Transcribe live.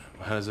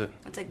How does it?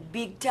 It's like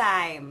big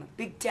time.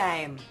 Big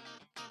time.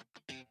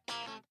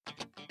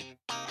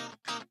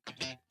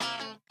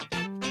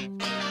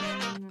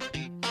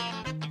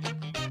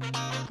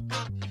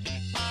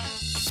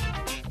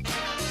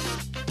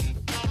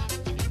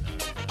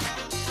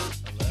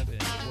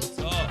 What's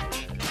up?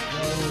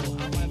 Yo,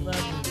 how my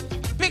level?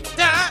 Big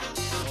time.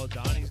 Oh,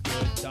 Donnie's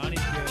good. Donnie's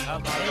good. How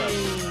about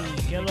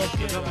Hey, get up,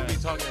 You're get gonna up. be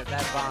talking at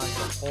that volume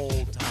the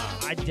whole time.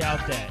 I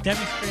doubt that.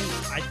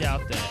 Demonstrate. I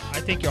doubt that.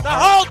 I think you're The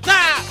hard. whole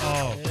time!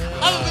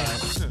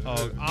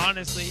 Oh,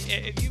 honestly,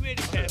 if you made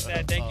it past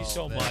that, thank you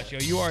so man. much. Yo,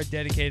 you are a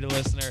dedicated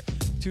listener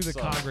to the So-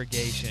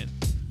 congregation.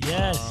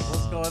 Yes.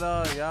 What's going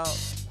on, y'all?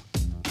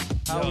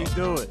 How Yo. we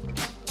doing?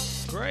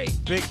 Great.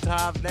 Big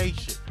Time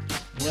Nation.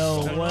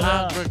 Yo, The what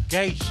up?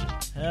 congregation.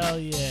 Hell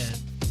yeah.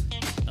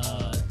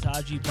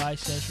 Taji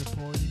Biceps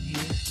reported here.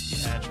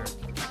 Patrick.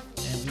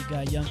 And we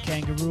got Young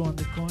Kangaroo on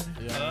the corner.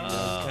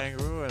 Yeah,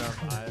 kangaroo and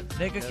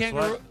Make a guess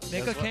kangaroo. what?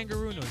 Make a Guess what?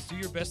 kangaroo noise. Do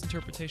your best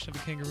interpretation of a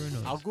kangaroo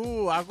noise.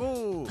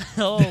 Agoo.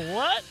 Oh,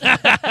 what?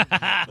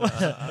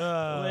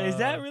 Wait, is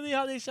that really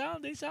how they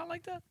sound? They sound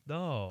like that?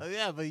 No. Oh,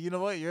 yeah, but you know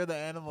what? You're the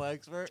animal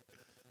expert,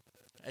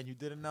 and you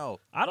didn't know.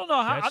 I don't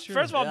know how. That's true.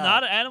 First of all, I'm Yeah.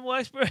 not an animal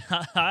expert.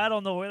 I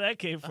don't know where that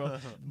came from.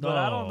 But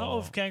I don't know No.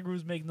 if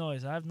kangaroos make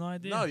noise. I have no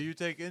idea. No, you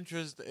take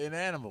interest in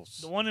animals.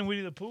 The one in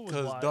Winnie the Pooh was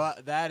Because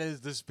wise. that is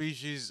the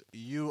species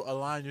you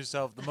align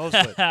yourself the most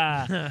with.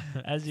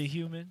 As a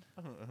human,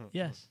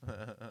 yes.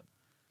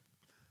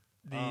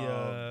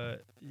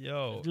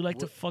 Yo. I do like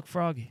to fuck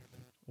Froggy.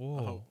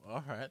 Whoa. Oh,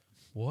 all right.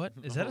 What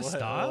is that a Wait,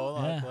 style? Hold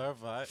on, Yeah.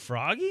 clarify.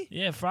 Froggy?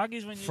 Yeah,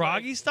 Froggy's when you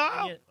Froggy like,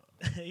 style?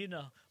 when you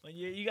know, when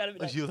you gotta be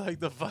like, You like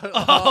the fight?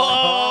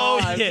 Oh,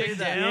 I yeah. see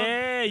that.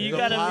 yeah, you The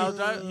gotta pile be,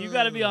 driver? you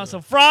gotta be on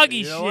some Froggy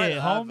You know what? shit,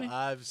 homie.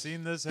 I've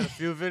seen this in a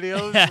few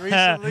videos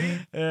recently.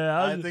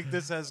 Yeah, I think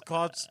this has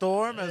caught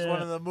storm as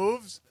one of the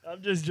moves.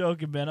 I'm just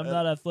joking, man. I'm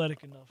not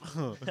athletic enough.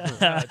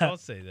 Nah, don't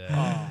say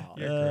that.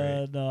 You're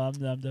great. No, I'm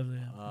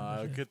definitely.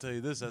 I could tell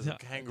you this: as No, a I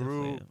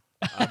kangaroo,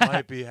 definitely I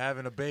might be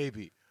having a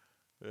baby.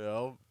 You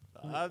know,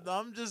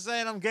 I'm just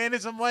saying I'm gaining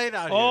some weight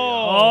out here.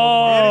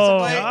 Oh, Gaining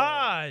some weight.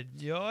 God,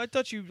 yo! I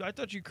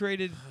thought you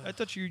created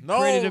No,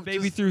 created a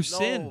baby just- through no,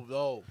 sin.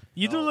 No,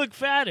 You do no. look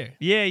fatter.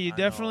 Yeah, you I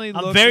definitely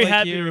I'm look very like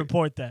happy to you're-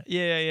 report that.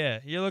 Yeah.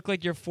 You look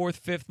like your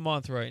 4th, 5th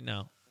month right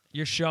now.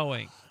 You're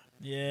showing.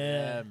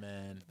 Yeah. Yeah,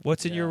 man.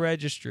 What's in your Yeah.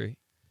 registry?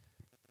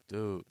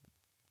 Dude?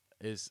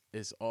 It's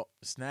all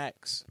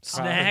snacks.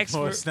 Snacks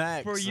Probably more for-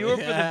 snacks for you or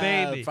for the Yeah,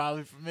 baby?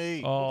 Probably for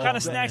me. Oh, What kind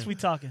of man. snacks we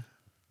talking?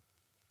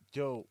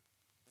 Yo,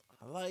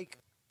 I like.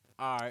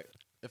 All right,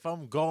 if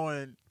I'm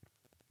going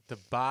to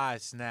buy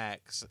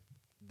snacks,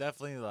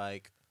 definitely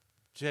like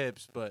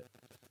chips, but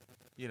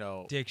you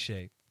know, Dick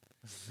shape.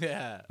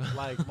 yeah,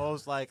 like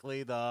most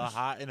likely the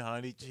hot and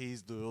honey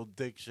cheese doodle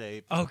dick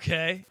shape.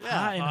 Okay. Yeah,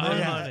 Hot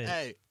and honey.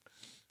 Hey,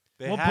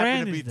 they What happen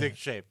brand to be is that? dick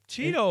shaped.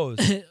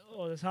 Cheetos.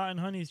 Oh, that's Hot and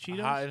Honey's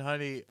Cheetos. Hot and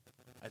honey,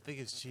 I think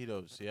it's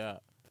Cheetos. Yeah.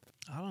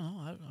 I don't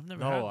know. I've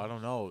never had. No, them. I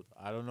don't know.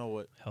 I don't know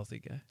what. Healthy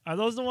guy. Are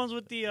those the ones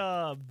with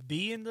the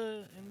bee in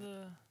the?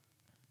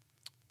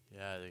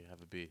 Yeah, they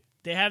have a B.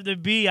 They have the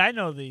bee. I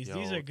know these. Yo,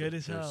 These are good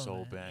as they're hell. so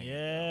man. banging,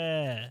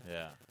 Yeah.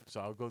 Yeah. So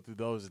I'll go through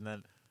those, and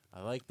then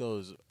I like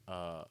those.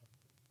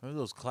 Remember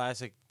those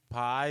classic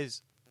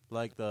pies,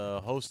 like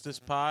the Hostess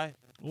pie,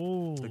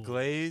 Ooh. the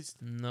glazed.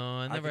 No,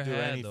 I never could do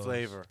had any those.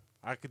 flavor.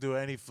 I could do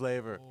any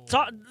flavor.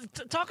 Talk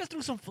us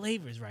through some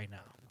flavors right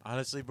now.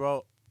 Honestly,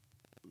 bro,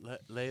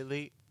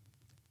 lately,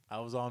 I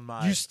was on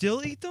my. You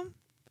still eat them?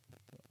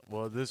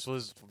 Well, this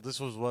was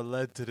what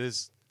led to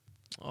this.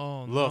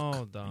 Oh Look.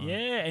 no, Don. Yeah,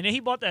 and then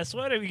he bought that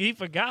sweater. He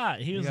forgot.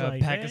 He was got a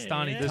like,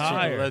 Pakistani hey, This yeah.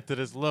 tie. what led to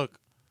this look.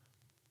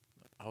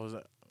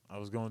 I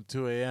was going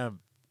 2 a.m.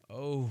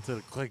 Oh. to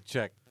the Click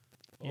Check,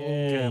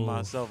 Yeah. getting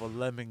myself a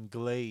lemon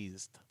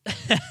glazed.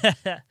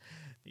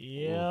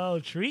 Yo,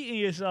 treating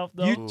yourself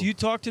though. You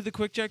talk to the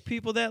Quick Check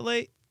people that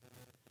late?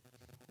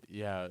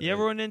 Yeah. You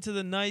ever run into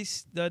the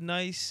nice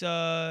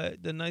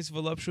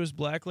voluptuous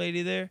black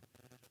lady there?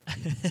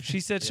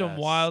 She said some Yes.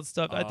 wild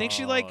stuff. I think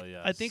she Oh, I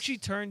think yes. she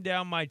turned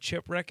down my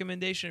chip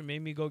recommendation and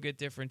made me go get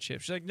different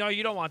chips. She's like, "No,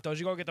 you don't want those.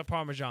 You go get the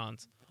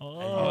Parmesans."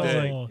 Oh,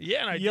 did.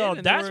 Yeah, and I yo, did.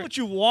 and they that's were- what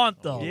you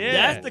want though. Yeah.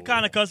 That's the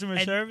kind of customer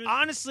And service.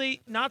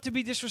 honestly, not to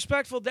be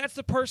disrespectful, that's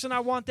the person I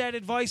want that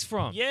advice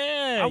from.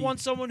 Yeah, I want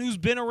someone who's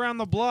been around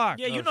the block.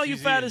 Yeah, you Oh, know you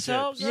she's fat eating as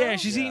hell. chips. bro. Yeah,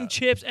 she's Yeah. eating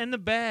chips and the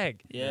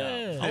bag.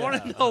 Yeah. I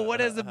want to know what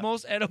has the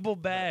most edible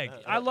bag.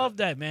 I love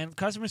that, man.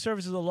 Customer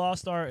service is a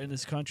lost art in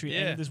this country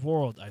and Yeah. in this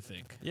world, I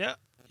think. Yeah.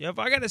 Yeah, if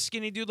I got a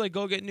skinny dude like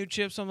go get new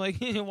chips, I'm like,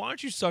 why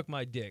don't you suck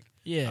my dick?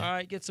 Yeah. All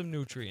right, get some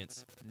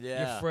nutrients.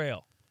 Yeah. You're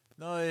frail.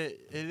 No, it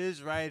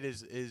is right.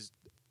 Is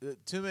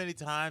too many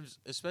times,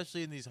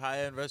 especially in these high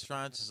end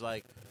restaurants, is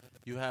like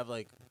you have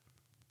like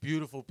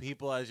beautiful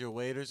people as your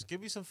waiters. Give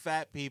me some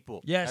fat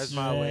people Yes. as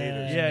my Yeah.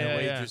 waiters Yeah, and yeah, yeah.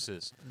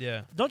 waitresses.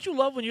 Yeah. Don't you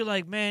love when you're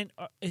like, man,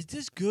 is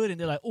this good? And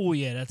they're like, oh,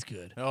 yeah, that's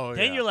good. Oh,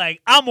 Then yeah. you're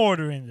like, I'm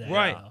ordering that.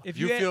 Right. Yeah. If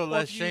you feel or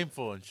less if you-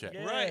 shameful and shit.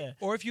 Yeah. Right.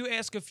 Or if you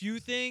ask a few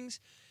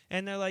things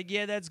and they're like,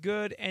 yeah, that's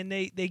good, and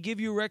they give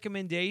you a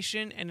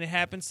recommendation, and it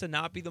happens to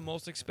not be the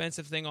most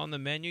expensive thing on the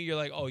menu, you're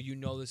like, oh, you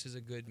know this is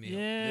a good meal.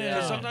 Yeah.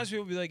 Because sometimes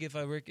people be like,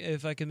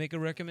 if I can make a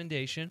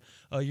recommendation,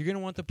 you're gonna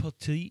want the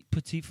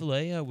petit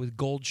filet with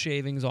gold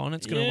shavings on it.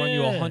 It's gonna run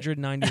you Yeah.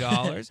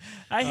 $190.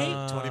 I hate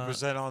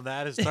 20% on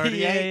that is 38.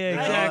 yeah, You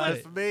know, exactly.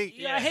 that's for me.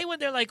 Yeah, I hate when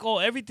they're like, "Oh,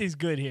 everything's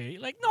good here."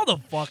 You're like, "No, the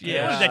fuck.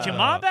 Yeah. What is that? Your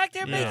mom back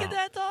there Yeah. making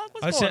that, dog?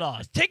 What's I going said,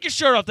 on?" take your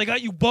shirt off. They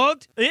got you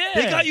bugged. Yeah,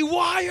 They got you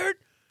wired.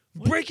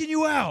 Breaking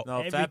you out.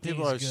 No, fat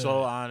people are Everything's so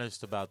good.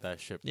 honest about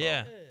that shit, bro.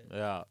 Yeah.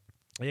 Yeah.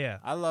 Yeah.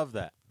 I love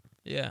that.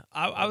 Yeah,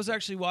 I was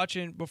actually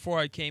watching before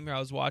I came here. I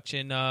was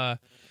watching.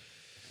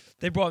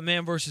 They brought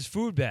Man vs.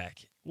 Food back.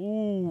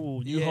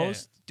 Ooh, new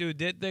host. Dude.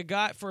 The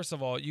guy. First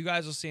of all, you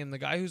guys will see him. The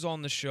guy who's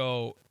on the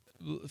show,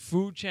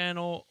 Food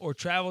Channel or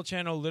Travel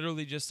Channel,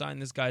 literally just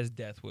signed this guy's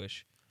death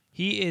wish.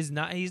 He's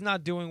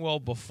not doing well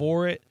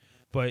before it,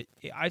 but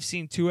I've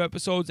seen 2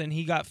 episodes and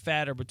he got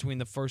fatter between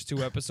the first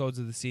 2 episodes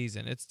of the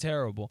season. It's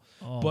terrible.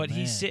 Oh, But man.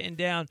 he's sitting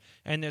down,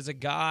 and there's a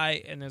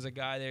guy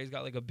there. He's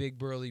got like a big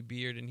burly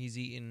beard, and he's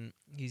eating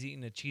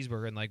a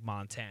cheeseburger in like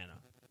Montana,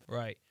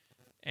 right?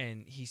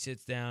 And he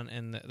sits down,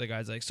 and the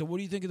guy's like, "So what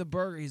do you think of the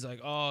burger?" He's like,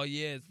 "Oh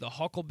yeah, the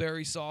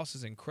huckleberry sauce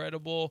is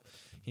incredible."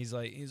 He's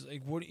like,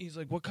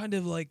 "What kind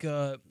of like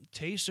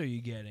taste are you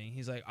getting?"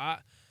 He's like, "I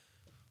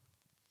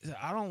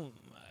don't."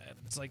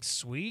 It's like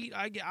sweet.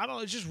 I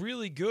don't. It's just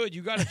really good.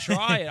 You got to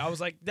try it. I was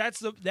like,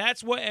 that's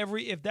what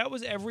if that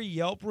was every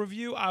Yelp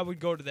review, I would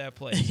go to that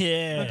place.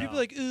 Yeah. But people are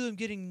like, ooh, I'm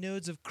getting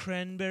nodes of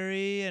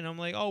cranberry, and I'm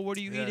like, oh, what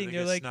are you Yeah, eating? they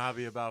They're get like,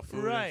 snobby about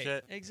food right, and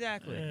shit.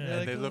 exactly. Yeah. They're And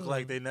like, they look "Ooh."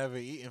 like they never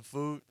eaten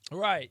food.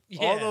 right.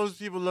 Yeah. All those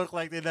people look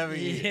like they never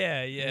eat.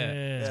 Yeah.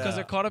 Yeah. It's because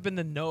they're caught up in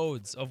the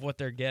nodes of what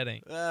they're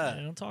getting. Yeah,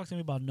 Yeah. don't talk to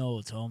me about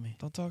nodes, homie.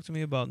 Don't talk to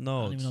me about I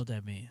don't even know nodes. what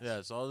that means.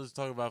 Yeah, so all this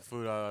talk about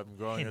food, I'm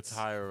growing Hints. a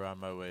tire around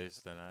my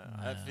waist, and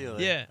I Wow. feel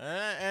it. Yeah.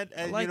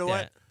 And like you know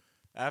that. what?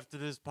 After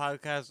this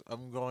podcast,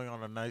 I'm going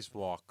on a nice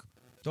walk.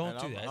 Don't And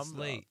do I'm- that. It's I'm,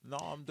 late. No,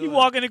 I'm doing You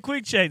walking a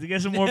quick check to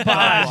get some more I'm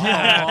pies.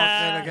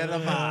 walking to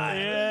get a pie.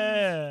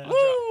 Yeah.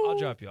 I'll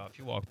drop you off.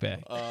 You walk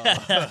back.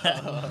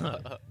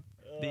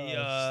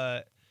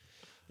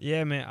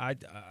 Yeah, man.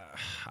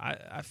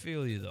 I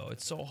feel you though.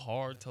 It's so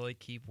hard to like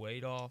keep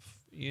weight off.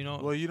 You know.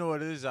 Well, you know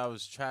what it is? I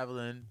was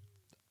traveling,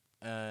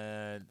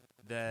 and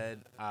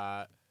then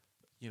I,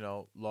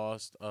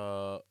 lost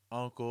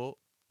uncle,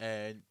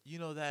 and you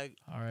know that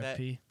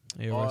R.I.P.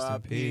 Yeah, rest in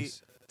R.I.P.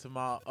 peace. to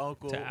my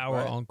uncle. To our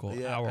right? uncle,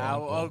 Yeah, our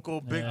our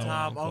uncle. big Yeah,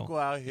 time our uncle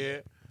out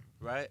here,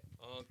 right?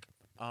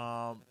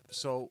 Unk.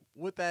 So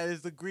with that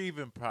is the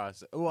grieving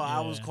process. Well, I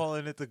was Yeah.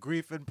 calling it the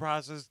grieving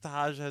process.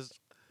 Taj has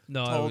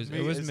No, told it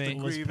me was it's me. the It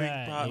was grieving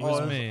Pat. process. It was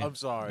Oh, me. I'm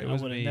sorry. It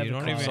was I would've me. never You don't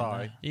called even. it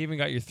sorry. that. You even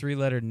got your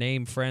 3-letter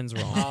name friends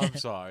wrong. I'm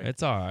sorry.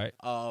 It's all right.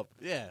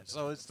 Yeah.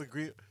 So it's the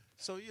grief.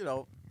 So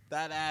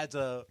that adds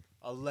a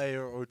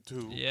layer or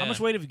two. Yeah. How much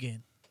weight have you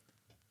gained?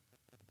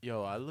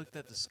 Yo, I looked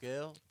at the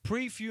scale,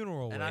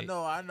 Pre-funeral and weight.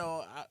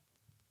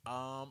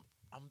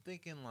 I'm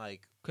thinking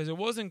like Because it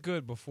wasn't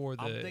good before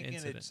the I'm thinking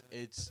incident.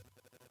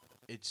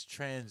 it's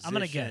transition. I'm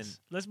gonna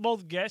guess. Let's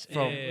both guess.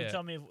 From Yeah.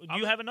 tell me. Do I'm-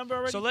 you have a number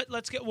already? So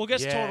we'll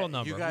guess Yeah, total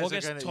number. You guys, We'll are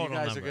guess gonna, total you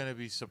guys number. are gonna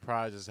be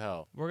surprised as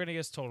hell. We're gonna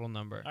guess total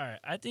number. All right.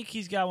 I think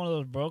he's got one of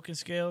those broken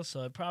scales,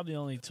 so I probably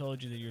only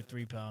told you that you're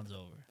 3 pounds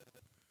over.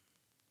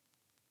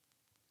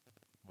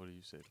 What do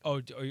you say?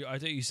 Oh, I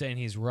thought you saying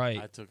he's right.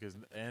 I took his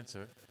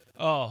answer.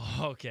 Oh,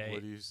 okay.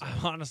 What do you say?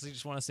 I honestly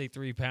just want to say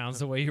 3 pounds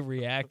the way you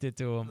reacted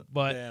to him,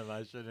 but Damn,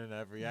 I shouldn't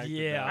have reacted.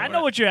 Yeah, that I way.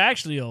 know what you're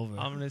actually over.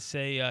 I'm gonna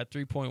say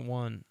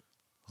 3.1.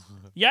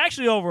 You're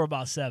actually over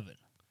about 7.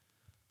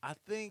 I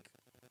think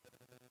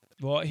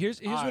Well, here's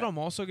what Alright. I'm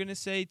also gonna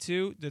say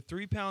too. The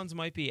 3 pounds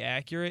might be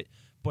accurate,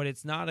 but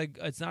it's not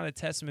a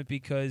testament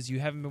because you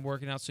haven't been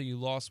working out, so you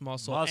lost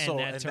muscle, muscle,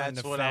 and that turned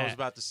that's to what fat. I was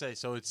about to say.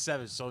 So it's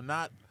 7. So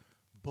not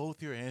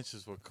both your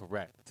answers were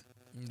correct.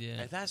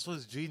 Yeah. And that's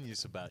what's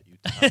genius about you,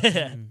 Tom.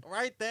 Mm.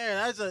 Right there.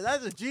 That's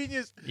a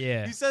genius.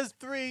 Yeah. He says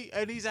 3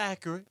 and he's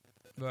accurate.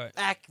 Right.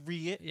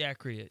 Accurate. Yeah,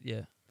 accurate.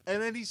 Yeah.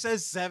 And then he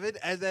says 7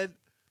 and then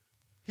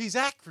he's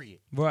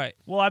accurate. Right.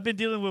 Well, I've been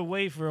dealing with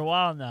weight for a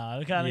while now.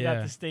 I kind of Yeah.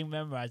 got this thing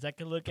memorized. I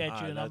can look at you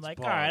Alright, and I'm that's like,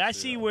 all right, I pause,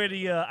 see yeah.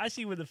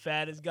 where the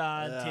fat is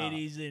gone, Yeah.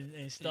 titties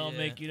and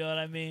stomach. Yeah. You know what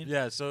I mean?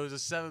 Yeah, so it was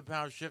a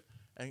 7-pound shift.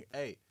 And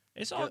hey,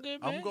 It's all good,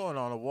 man. I'm going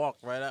on a walk,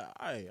 right?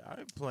 I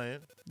ain't playing.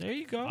 There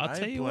you go. I'll I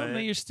tell ain't you what, man.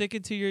 playing. You're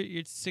sticking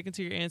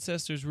to your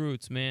ancestors'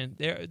 roots, man.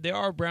 There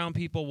are brown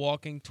people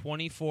walking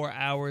 24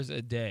 hours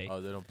a day.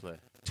 Oh, they don't play.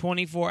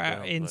 24 They hours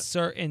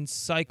don't in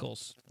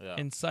cycles. Yeah.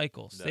 In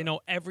cycles. Yeah. They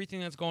know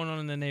everything that's going on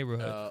in the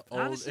neighborhood. Old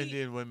Honestly-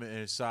 Indian women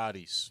and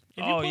Saudis. If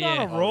you Oh, put yeah. on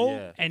a Oh, roll,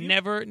 yeah. And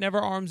never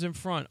arms in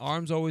front.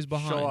 Arms always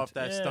behind. Show off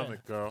that Yeah.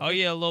 stomach, girl. Oh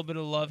yeah, a little bit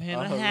of love A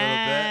hand.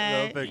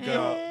 little bit,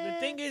 girl. the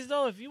thing is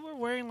though, if you were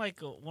wearing like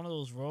one of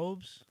those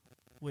robes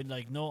with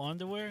like no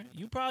underwear,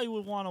 you probably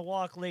would want to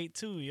walk late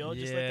too.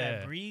 Just let Yeah.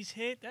 that breeze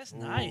hit. That's Ooh,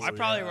 nice. I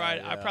probably yeah, ride.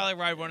 I yeah. probably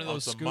ride one of On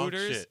those some monk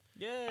scooters. shit.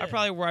 Yeah. I'd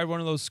probably ride one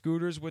of those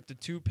scooters with the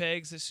 2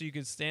 pegs so you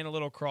could stand a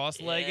little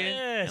cross-legged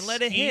Yeah, and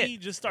let it ski,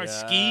 hit. Just start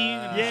Yeah. skiing.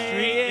 in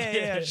the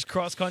street. Just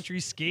cross-country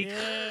ski. Yeah.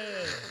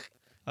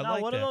 I Now,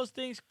 like what that. are those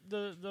things?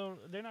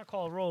 They're not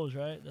called robes,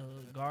 right? The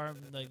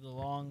like the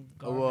long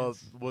Well,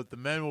 garments. what the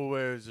men will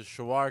wear is a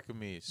shalwar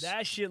kameez.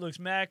 That shit looks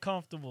mad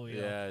comfortable. Yo.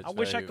 Yeah, it's I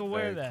wish I very, could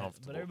wear very that,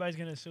 comfortable. but everybody's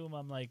gonna assume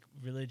I'm like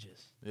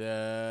religious.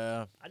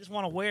 Yeah, I just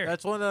want to wear it.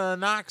 that's one of the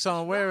knocks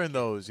on wearing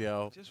those,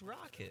 yo. Just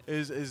rock it.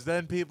 Is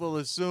then people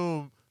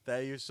assume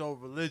that you're so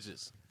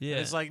religious. Yeah.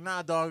 It's like,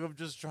 nah, dog. I'm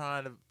just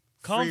trying to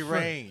Comfort. free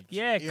range.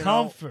 Yeah, you know?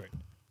 comfort.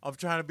 I'm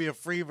trying to be a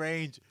free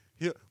range.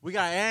 Here, we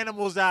got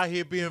animals out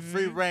here being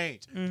free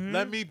range.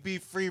 Let me be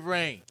free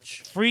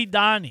range. Free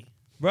Donnie.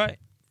 Right.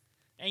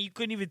 And you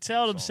couldn't even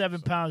tell them So-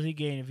 7 pounds he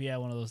gained if he had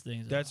one of those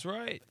things. That's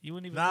right. You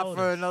wouldn't even Not notice.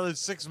 for another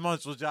 6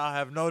 months would y'all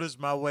have noticed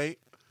my weight,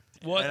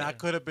 What? and I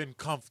could have been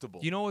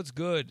comfortable. You know what's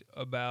good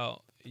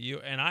about you,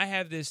 and I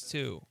have this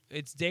too.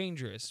 It's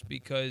dangerous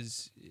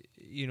because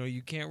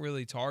you can't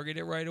really target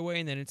it right away,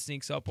 and then it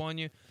sneaks up on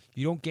you.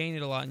 You don't gain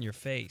it a lot in your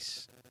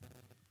face.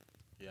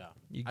 Yeah,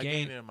 You I gain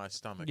gained it in my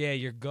stomach. Yeah,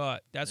 your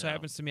gut. That's what Yeah.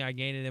 happens to me. I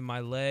gain it in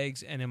my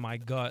legs and in my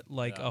gut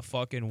like Yeah. a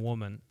fucking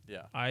woman.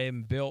 Yeah, I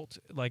am built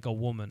like a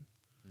woman.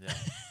 yeah.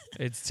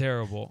 It's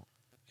terrible.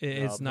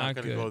 It's I'm not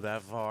gonna good. go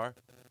that far.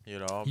 I'm You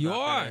not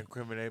are. gonna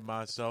incriminate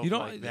myself You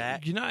don't. like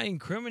that. You're not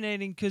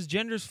incriminating because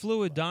gender's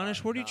fluid,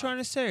 Donish. What are you Nah. trying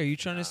to say? Are you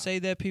trying to say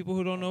that people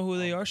who don't know who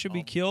they are should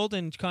be killed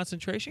in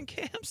concentration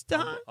camps,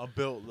 Don? I'm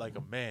built like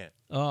a man,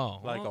 Oh,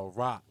 like well, a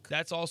rock.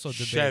 that's also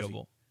Chevy.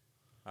 debatable.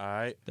 All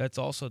right. That's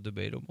also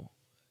debatable.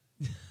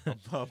 I'm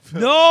built-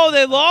 No,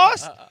 they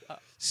lost.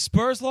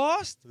 Spurs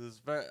lost.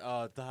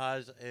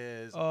 Taj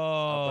is Oh,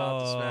 about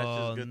to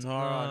smash his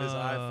guitar on his no.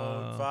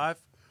 iPhone 5.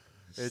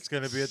 It's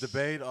going to be a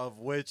debate of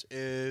which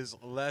is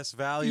less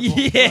valuable.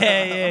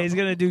 Yeah, he's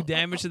gonna do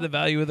damage to the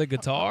value of the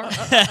guitar.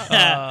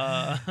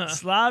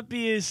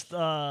 Sloppiest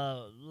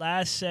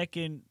last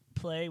second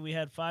play. We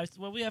had 5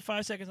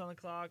 seconds on the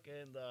clock,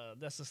 and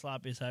that's the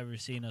sloppiest I've ever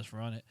seen us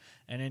run it.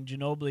 And then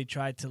Ginobili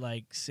tried to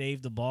like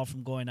save the ball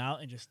from going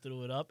out and just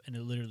threw it up, and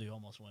it literally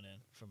almost went in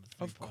from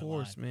the Of 3-point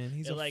course, line. man.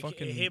 He's It, a like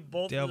fucking it hit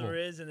both devil. of the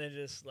ribs and then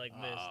just like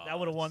missed. Oh, That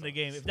would have won the that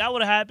game. If sucks. that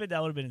would have happened,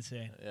 that would have been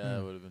insane. Yeah,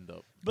 that would have been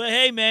dope. But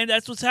hey, man,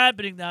 that's what's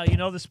happening now. You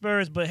know the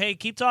Spurs. But hey,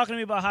 keep talking to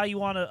me about how you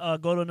want to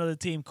go to another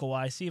team,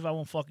 Kawhi. See if I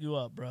won't fuck you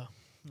up, bro. How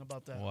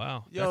about that?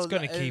 Wow, Yo, that's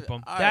gonna that- keep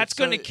him. all right, That's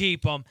so- gonna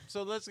keep him.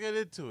 So let's get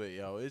into it,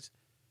 yo.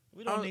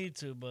 We don't I don't- need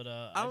to, but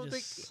I don't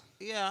think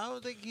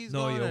he's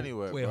No, going yo,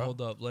 anywhere. wait, bro.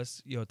 hold up.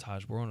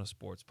 Taj, we're on a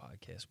sports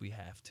podcast. We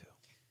have to.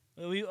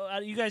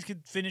 You guys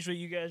could finish what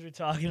you guys were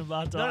talking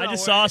about. Though. No, I no,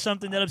 just we're- saw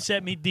something that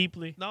upset me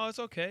deeply. No, it's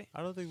okay.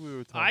 I don't think we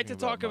were talking I had to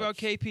talk about much.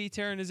 KP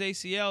tearing his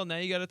ACL. Now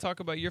you got to talk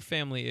about your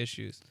family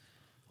issues.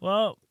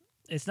 Well,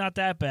 it's not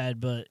that bad,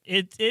 but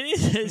it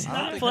is. It's I don't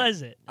not think-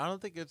 pleasant. I don't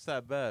think it's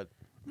that bad.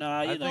 No,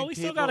 I you know think we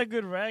still got a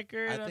people- good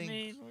record. I I think-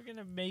 mean, we're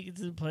gonna make it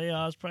to the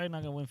playoffs. Probably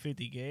not gonna win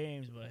 50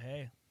 games, but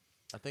hey.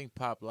 I think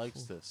Pop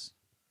likes this.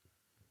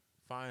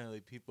 Finally,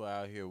 people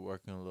out here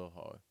working a little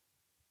hard.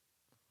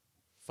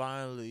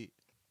 Finally,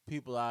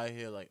 people out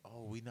here like,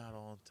 oh, we not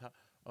on top,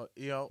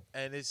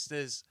 and it's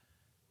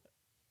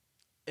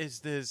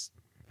this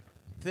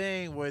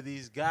thing where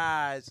these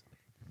guys,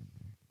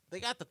 they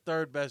got the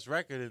 3rd best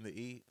record in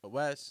the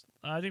West.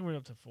 I think we're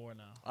up to 4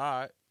 now. All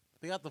right,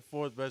 they got the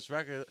 4th best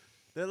record.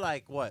 They're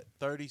like what,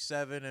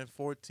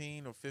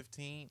 37-14 or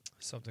 15,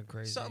 Something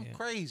crazy. something yeah.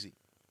 crazy.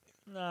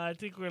 No, I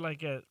think we're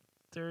like at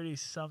 30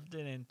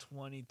 something and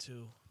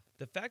 22.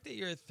 The fact that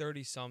you're at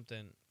 30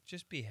 something,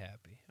 just be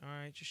happy. All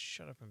right, just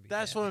shut up and be.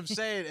 That's happy. what I'm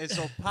saying. And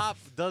so Pop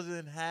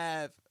doesn't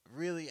have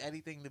really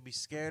anything to be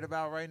scared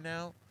about right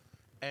now.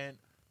 And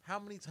how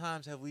many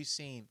times have we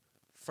seen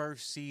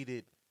first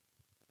seeded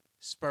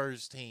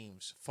Spurs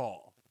teams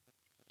fall?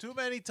 Too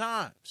many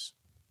times.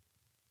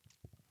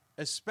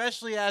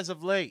 Especially as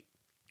of late.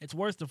 It's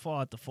worse to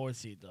fall at the 4th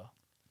seed though.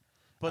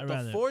 But I'd the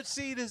rather- 4th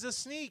seed is a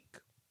sneak.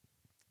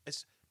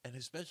 And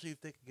especially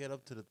if they can get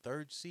up to the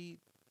 3rd seed,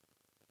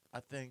 I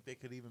think they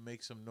could even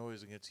make some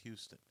noise against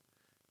Houston.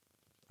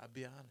 I'll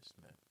be honest,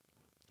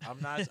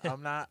 man.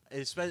 I'm not.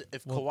 Especially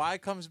if Well, Kawhi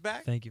comes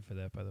back, Thank you for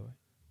that, by the way.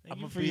 Thank I'm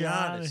you gonna for be your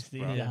honest, honesty.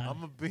 bro. Yeah. I'm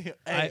gonna be.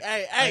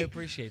 I Hey!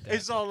 appreciate that.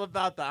 It's all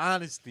about the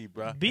honesty,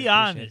 bro. Be appreciate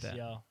honest, that.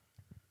 yo.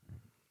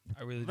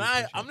 I really do.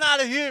 I'm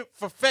not here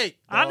for fake.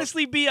 dog.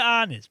 Honestly, be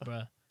honest,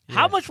 bro. Yeah.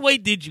 How much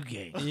weight did you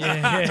gain?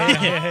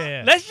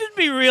 Yeah. Let's just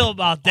be real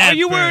about that. Are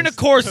you wearing a first.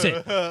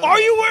 corset? Are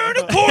you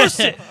wearing a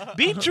corset?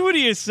 Be true to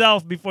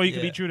yourself before you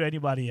can Yeah. be true to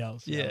anybody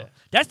else. yo. Yeah.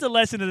 That's the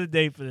lesson of the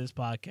day for this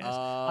podcast. Uh,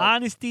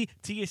 Honesty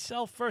to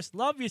yourself first.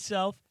 Love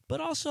yourself,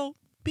 but also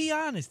be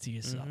honest to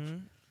yourself.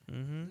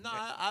 Mm-hmm. No,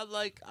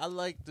 I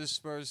like the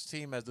Spurs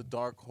team as the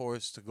dark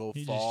horse to go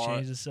He just far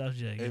changed the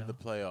subject. in yo. the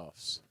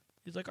playoffs.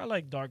 He's like, I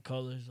like dark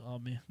colors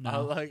on me. No, I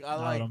like not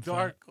what I'm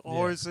dark fat. Yeah.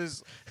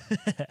 horses.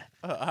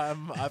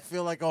 I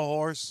feel like a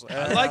horse.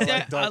 I like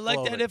that. dark I like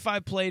that. clothing. If I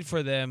played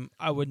for them,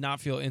 I would not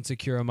feel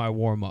insecure in my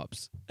warm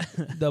ups.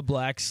 The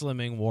black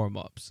slimming warm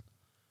ups.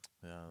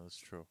 Yeah, that's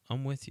true.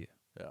 I'm with you.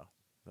 Yeah,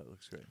 that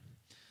looks great.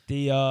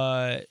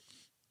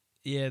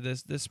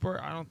 The Spurs,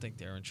 I don't think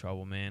they're in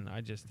trouble, man. I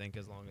just think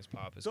as long as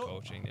Pop is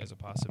coaching, there's a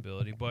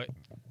possibility. But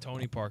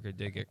Tony Parker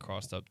did get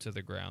crossed up to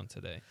the ground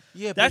today.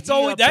 Yeah, That's but he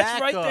always a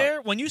that's right backup.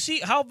 there. When you see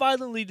how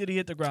violently did he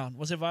hit the ground?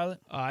 Was it violent?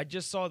 I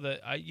just saw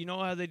you know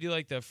how they do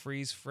like the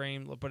freeze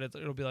frame, but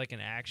it'll be like an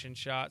action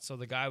shot. So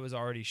the guy was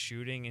already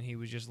shooting, and he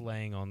was just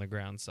laying on the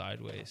ground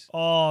sideways.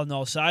 Oh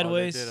no,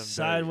 sideways, did him dirty.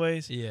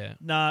 sideways. Yeah.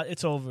 Nah,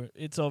 it's over.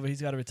 It's over. He's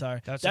got to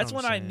retire. That's That's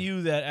what when I'm I saying.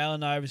 knew that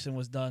Allen Iverson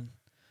was done.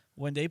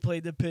 When they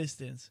played the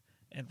Pistons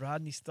and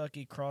Rodney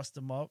Stuckey crossed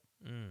him up,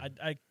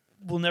 I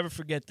will never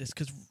forget this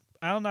because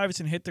Allen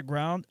Iverson hit the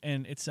ground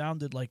and it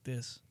sounded like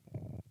this.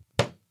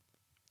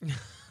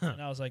 And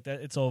I was like,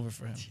 "That it's over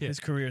for him. Yeah. His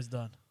career's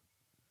done."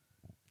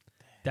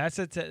 That's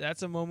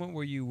a moment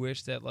where you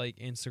wish that like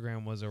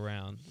Instagram was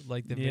around,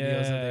 like the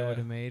videos that they Yeah. would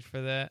have made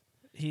for that.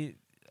 He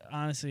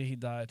honestly he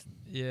died.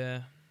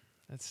 Yeah,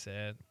 that's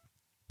sad.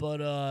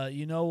 But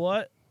you know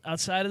what?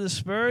 Outside of the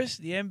Spurs,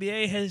 the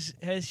NBA has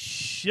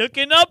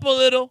shooken up a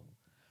little.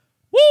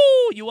 Woo!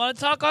 You want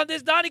to talk on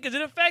this, Donnie? Because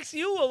it affects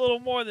you a little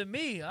more than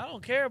me. I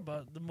don't care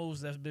about the moves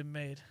that's been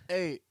made.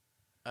 Hey,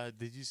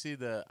 did you see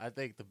I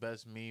think the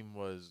best meme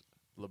was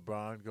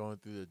LeBron going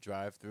through the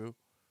drive-through,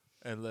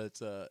 and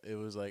it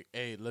was like,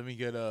 hey, let me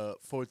get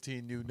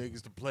 14 new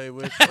niggas to play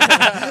with.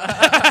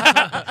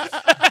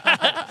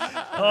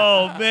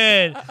 Oh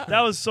man, that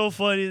was so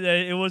funny that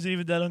it wasn't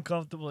even that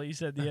uncomfortable. You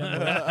said the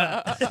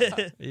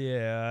end.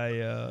 Yeah,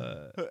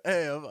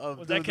 Hey, I'm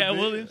Was that doing the Cat meme.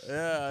 Williams?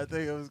 Yeah, I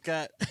think it was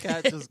Cat.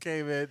 Cat just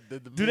came in.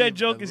 Did the Do meme that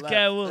joke and as left.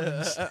 Cat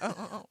Williams.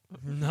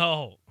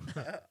 no.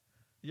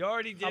 You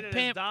already did A it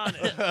pimp. as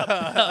Donnie.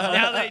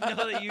 Now they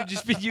know that you've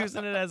just been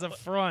using it as a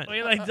front.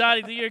 You're like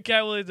Donnie, do your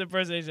Cat Williams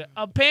impersonation.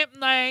 A pimp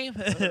name.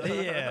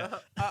 Yeah.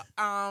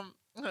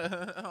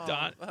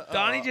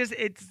 Donnie just,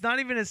 it's not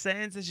even a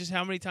sentence. It's just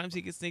how many times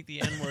he can sneak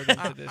the N word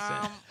into this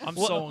sentence. I'm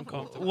so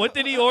uncomfortable. What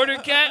did he order,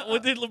 Cat?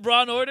 What did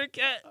LeBron order,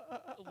 Cat?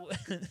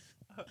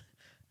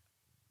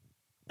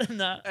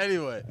 Nah,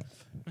 Anyway,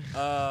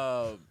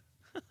 that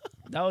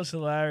was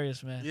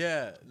hilarious, man.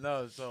 yeah,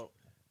 no, so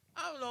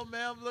I don't know,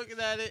 man. I'm looking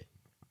at it.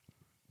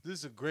 This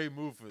is a great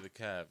move for the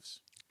Cavs.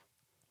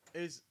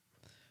 It's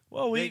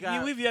Well, They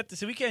got- we've yet to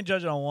see. We can't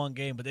judge it on one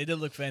game, but they did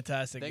look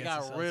fantastic. they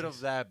against got the rid Celtics. of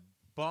that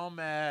bum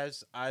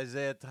ass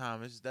Isaiah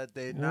Thomas that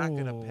they're not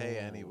gonna pay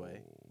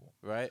anyway,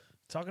 right?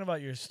 Talking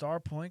about your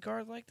star point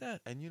guard like that.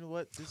 And you know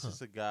what? This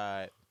is a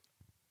guy.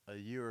 A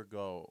year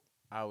ago,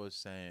 I was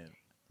saying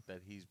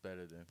that he's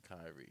better than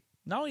Kyrie,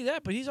 Not only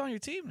that, but he's on your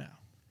team now.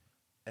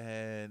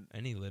 and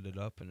And he lit it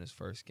up in his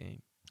first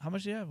game. How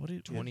much do you have? What do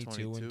you?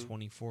 22 in 22.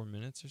 24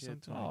 minutes or Yeah,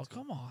 something. Oh, 22.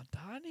 come on,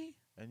 Donnie.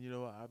 you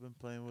know what? I've been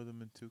playing with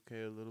him in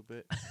 2K a little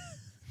bit,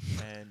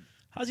 and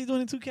How's he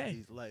doing in 2K?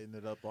 he's lighting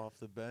it up off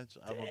the bench.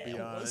 I'm gonna be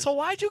honest. So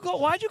why'd you call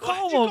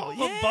him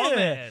a bum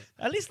head?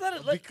 At least let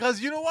it. Because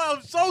you know what?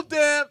 I'm so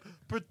damn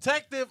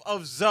protective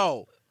of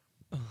Zoe,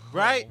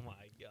 right? Oh, my God.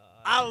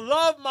 I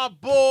love my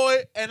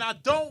boy, and I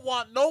don't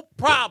want no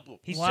problem.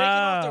 He's taking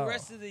off the Wow.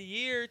 rest of the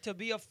year to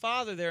be a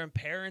father. They're in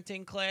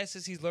parenting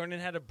classes. He's learning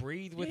how to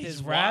breathe with he's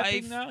his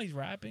rapping wife. now. He's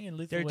rapping in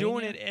They're Lithuania.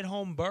 doing it at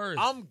home birth.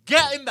 I'm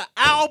getting the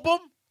album.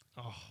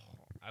 Oh,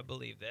 I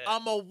believe that.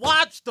 I'm gonna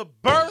watch the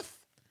birth.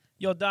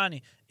 Yo,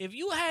 Donnie, if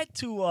you had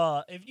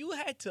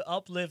to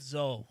uplift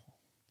Zoe,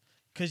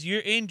 because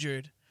you're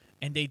injured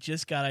and they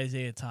just got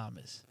Isaiah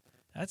Thomas,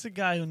 that's a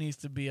guy who needs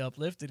to be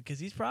uplifted because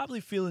he's probably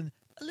feeling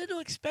a little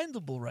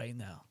expendable right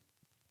now.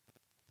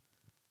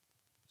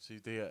 So you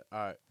think, all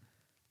right,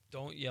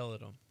 Don't yell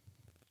at him.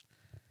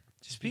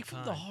 Just Speak be from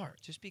kind. the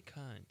heart. Just be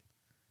kind.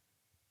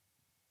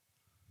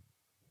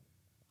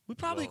 We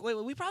probably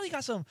Well- we probably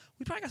got some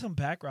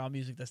background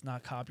music that's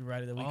not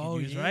copyrighted that we Oh,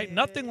 can use, right? yeah.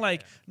 Nothing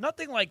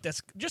like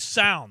that's just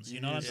sounds.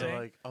 You know what I'm need saying?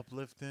 like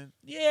uplifting.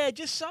 Yeah,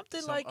 just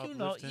something Some like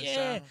uplifting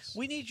yeah. sounds.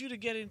 We need you to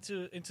get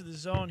into the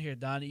zone here,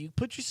 Donnie. You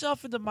put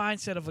yourself in the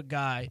mindset of a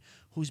guy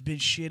who's been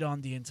shit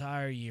on the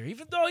entire year,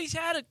 even though he's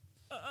had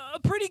a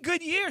pretty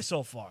good year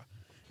so far.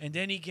 And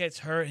then he gets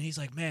hurt, and he's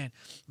like, "Man,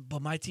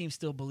 but my team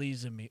still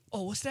believes in me."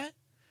 Oh, what's that?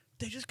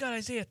 They just got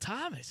Isaiah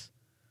Thomas.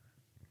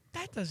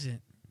 That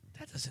doesn't.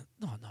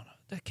 No.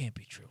 That can't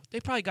be true. They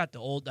probably got the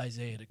old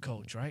Isaiah to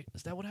coach, right?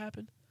 Is that what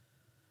happened?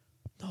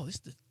 No,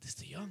 this is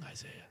the young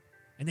Isaiah.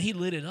 And then he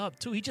lit it up,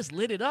 too. He just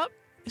lit it up.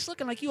 It's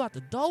looking like you out the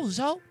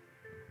dozo.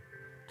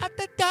 Out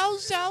the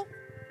dozo.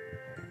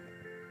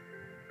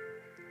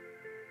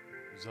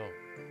 Zoe,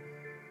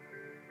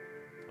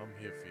 I'm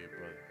here for you,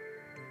 brother.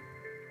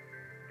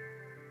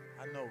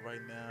 I know right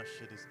now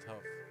shit is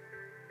tough.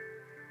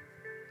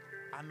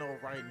 I know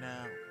right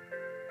now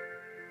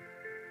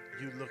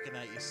you looking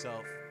at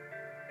yourself.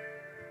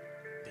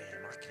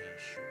 Damn, I can't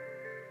shoot.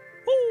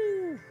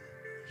 Woo!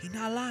 He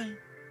not lying.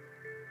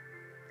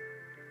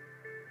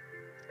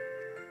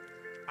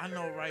 I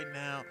know right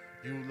now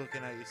you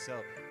looking at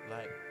yourself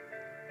like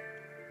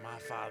my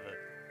father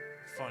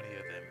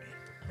funnier than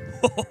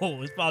me.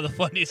 Oh, his father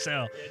funny as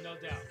hell. Yeah, no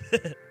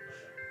doubt.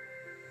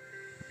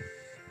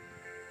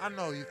 I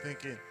know you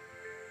thinking,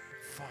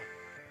 fuck,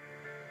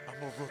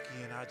 I'm a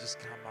rookie and I just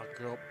got my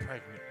girl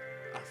pregnant.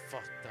 I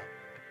fucked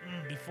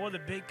up. Before the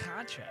big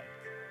contract.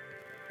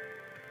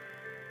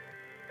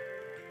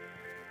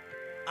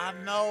 I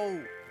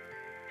know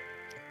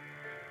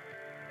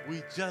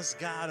we just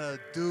got a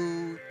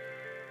dude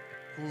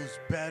who's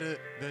better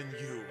than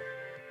you.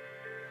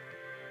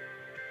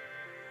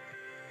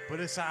 But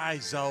it's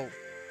alright, Zoe.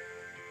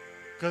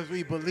 Because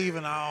we believe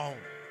in our own.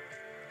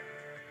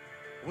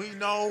 We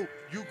know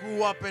you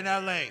grew up in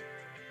LA.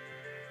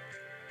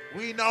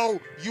 We know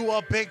you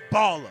a big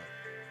baller.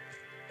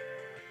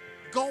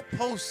 Go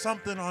post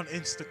something on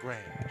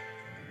Instagram.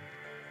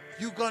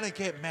 You gonna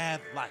get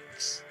mad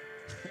likes.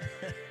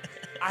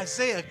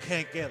 Isaiah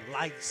can't get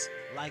likes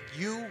like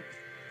you.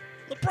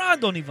 LeBron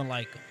don't even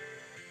like him.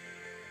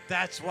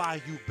 That's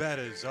why you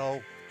better,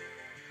 Zoe.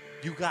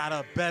 You got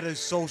a better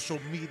social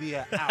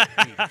media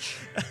outreach.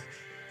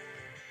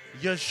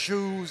 Your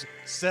shoes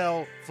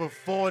sell for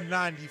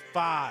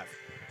 $4.95.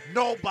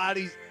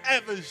 Nobody's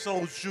ever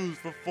sold shoes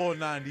for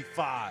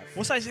 $4.95.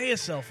 What's Isaiah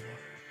sell for?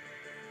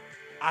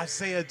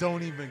 Isaiah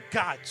don't even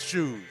got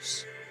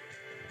shoes.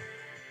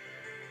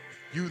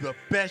 You the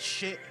best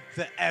shit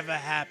to ever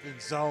happen,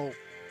 Zoe.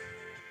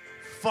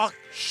 Fuck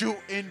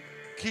shooting,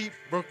 keep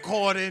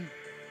recording,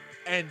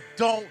 and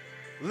don't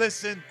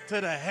listen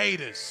to the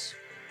haters.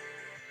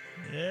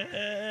 Yeah.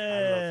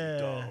 I love you,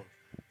 dog.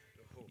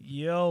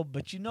 Yo,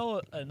 but you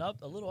know, a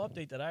little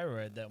update that I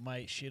read that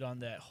might shit on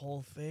that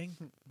whole thing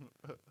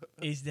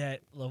is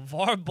that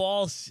LeVar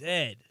Ball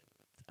said,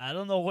 I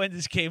don't know when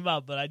this came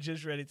out, but I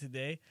just read it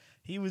today.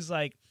 He was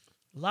like,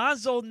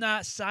 Lonzo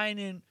not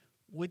signing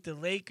with the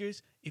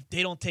Lakers if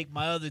they don't take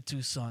my other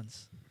two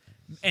sons.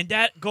 And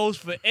that goes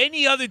for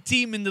any other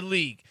team in the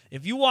league.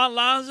 If you want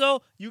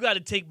Lonzo, you got to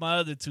take my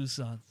other two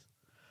sons.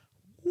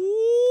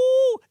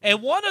 Woo!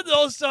 And one of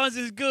those sons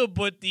is good,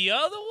 but the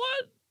other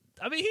one,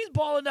 I mean, he's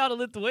balling out of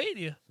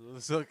Lithuania.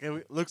 Looks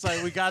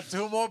like we got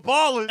two more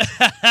ballers.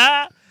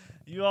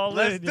 You all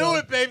Let's in, do yo.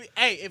 it, baby.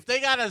 Hey, if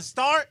they got to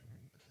start,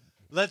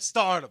 let's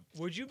start them.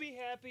 Would you be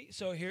happy?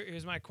 So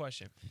here's my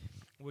question.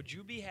 Would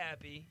you be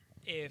happy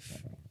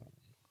if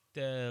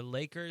the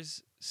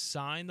Lakers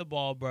sign the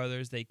Ball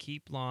brothers, they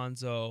keep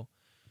Lonzo,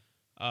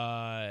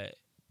 and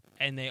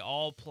they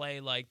all play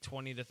like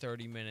 20 to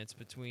 30 minutes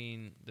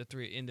between the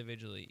three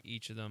individually,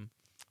 each of them,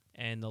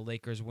 and the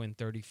Lakers win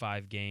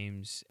 35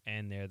 games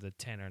and they're the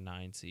 10 or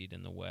 9 seed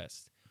in the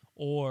West?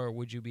 Or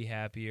would you be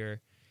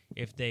happier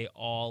if they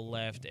all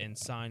left and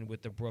signed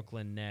with the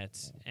Brooklyn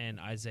Nets and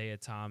Isaiah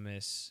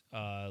Thomas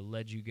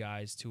led you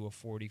guys to a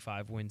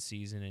 45-win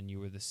season and you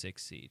were the 6th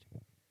seed?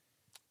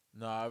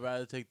 No, I'd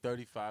rather take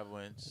 35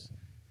 wins.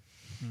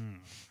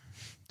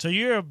 So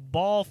you're a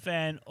Ball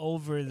fan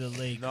over the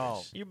Lakers?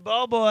 No, You're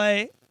ball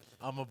boy.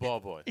 I'm a ball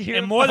boy. You're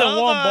And more than one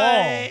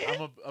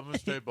ball. I'm a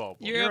straight ball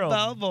boy. You're a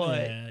ball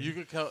boy. Yeah.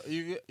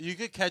 You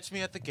could catch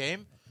me at the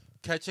game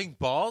catching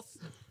balls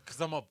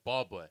because I'm a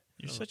ball boy.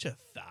 You're such a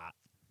thought.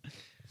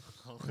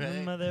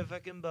 Okay.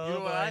 Motherfucking ball You know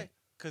boy. why?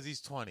 Because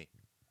he's 20.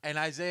 And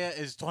Isaiah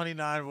is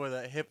 29 with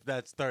a hip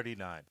that's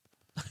 39.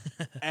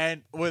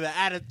 And with an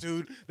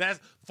attitude that's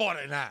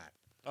 49.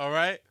 All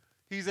right?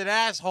 He's an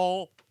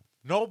asshole.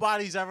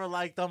 Nobody's ever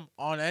liked him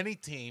on any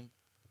team.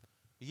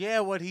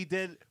 Yeah, what he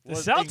did The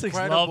was Celtics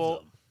incredible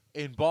loved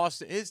him. in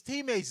Boston. His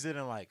teammates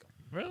didn't like him.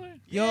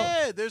 Really?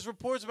 Yeah, there's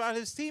reports about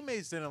his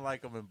teammates didn't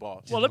like him in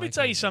Boston. Well, let me like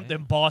tell him, you man.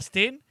 something,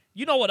 Boston.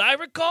 You know what I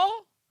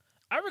recall?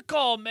 I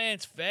recall a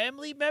man's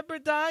family member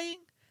dying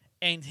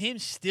and him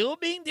still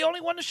being the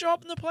only one to show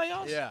up in the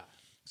playoffs. Yeah.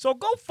 So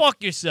go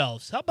fuck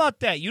yourselves. How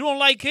about that? You don't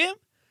like him?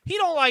 He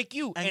don't like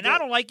you. And I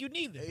don't like you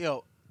neither.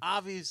 Yo,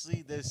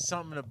 obviously there's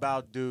something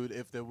about dude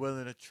if they're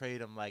willing to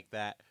trade him like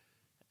that.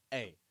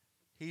 Hey,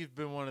 he's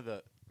been one of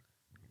the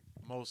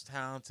most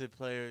talented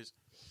players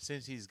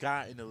since he's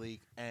got in the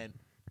league. And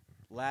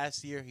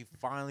last year he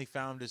finally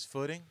found his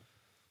footing.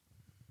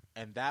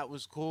 And that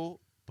was cool.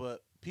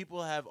 But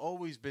people have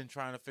always been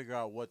trying to figure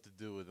out what to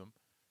do with him.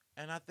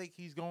 And I think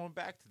he's going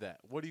back to that.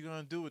 What are you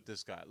going to do with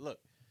this guy? Look,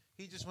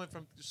 he just went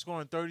from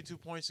scoring 32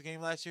 points a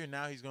game last year, and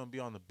now he's going to be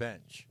on the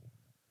bench.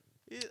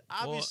 He's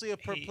obviously a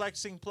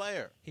perplexing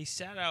player. He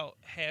sat out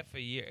half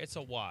a year. It's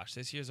a wash.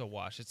 This year's a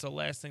wash. It's the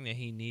last thing that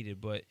he needed,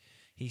 but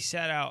he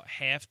sat out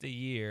half the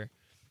year,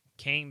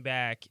 came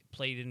back,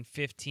 played in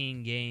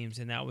 15 games,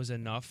 and that was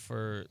enough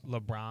for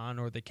LeBron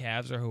or the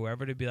Cavs or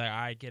whoever to be like, all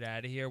right, get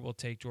out of here. We'll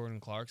take Jordan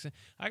Clarkson.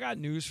 I got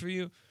news for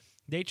you.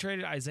 They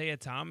traded Isaiah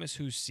Thomas,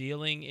 whose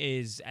ceiling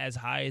is as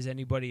high as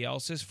anybody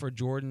else's, for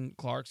Jordan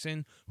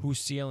Clarkson, whose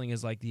ceiling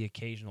is like the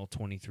occasional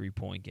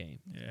 23-point game.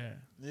 Yeah.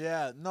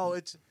 Yeah, no,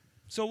 it's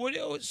So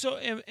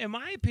in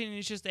my opinion,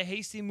 it's just a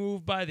hasty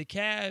move by the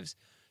Cavs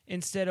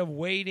instead of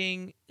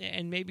waiting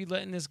and maybe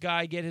letting this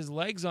guy get his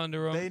legs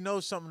under him. they know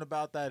something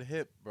about that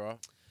hip, bro.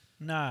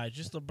 Nah,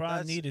 just LeBron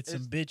That's- needed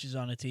some it's- bitches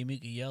on the team he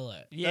could yell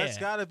at. Yeah, That's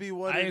got to be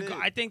what I it agree.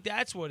 is. I think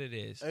that's what it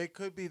is. It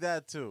could be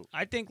that too.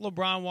 I think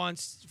LeBron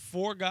wants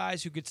 4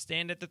 guys who could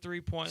stand at the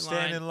 3-point line.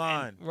 Stand in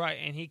line.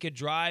 And he could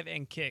drive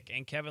and kick.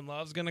 And Kevin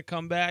Love's going to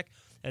come back,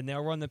 and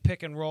they'll run the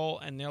pick and roll,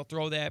 and they'll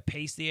throw that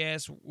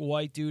pasty-ass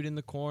white dude in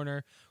the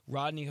corner.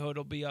 Rodney Hood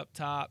will be up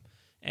top.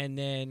 and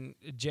then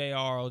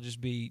JR will just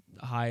be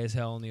high as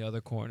hell in the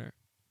other corner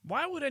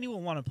Why would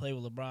anyone want to play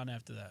with LeBron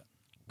after that?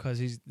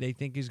 because they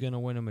think he's going to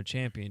win him a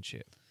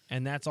championship,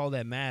 and that's all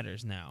that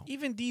matters now.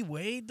 Even D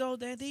Wade though,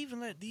 they even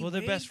let D. Well,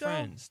 they're Wade best go?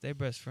 friends. They're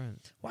best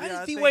friends. Why Yeah, does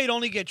I D think- Wade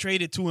only get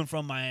traded to and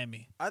from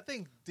Miami? I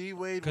think D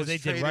Wade 'Cause was they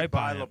did traded right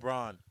by by him.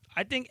 LeBron.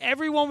 I think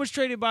everyone was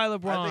traded by I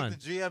LeBron.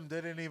 think the GM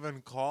didn't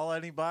even call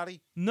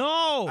anybody.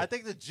 No. I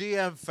think the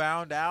GM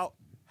found out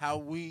how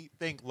we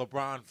think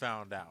LeBron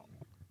found out.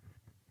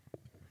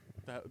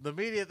 The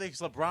media thinks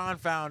LeBron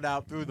found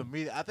out through the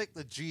media. I think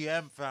the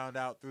GM found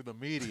out through the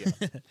media.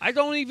 I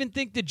don't even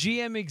think the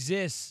GM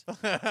exists.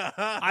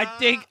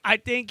 I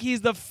think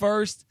he's the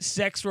first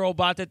sex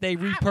robot that they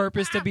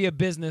repurposed to be a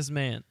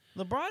businessman.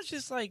 LeBron's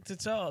just like to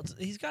tell.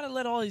 He's got to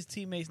let all his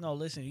teammates know.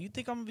 Listen, you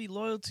think I'm gonna be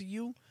loyal to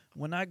you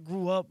when I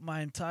grew up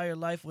my entire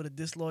life with a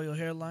disloyal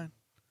hairline?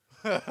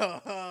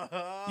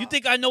 You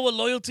think I know what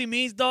loyalty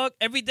means, dog?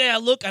 Every day I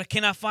look, I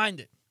cannot find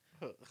it.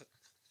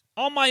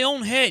 On my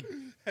own head.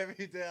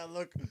 Every day I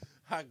look,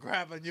 I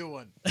grab a new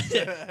one.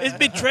 It's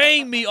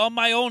betraying me on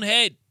my own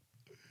head.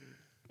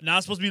 Now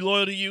I'm supposed to be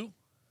loyal to you.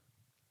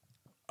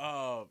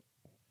 I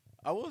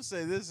will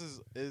say this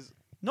is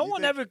No you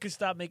one think- ever could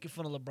stop making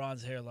fun of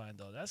LeBron's hairline,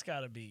 though. That's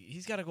got to be.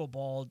 He's got to go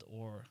bald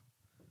or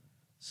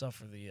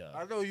suffer the.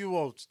 I know you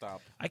won't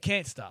stop. I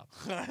can't stop.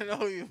 I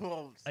know you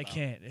won't stop. I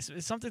can't.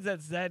 It's something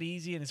that's that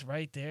easy and it's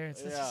right there.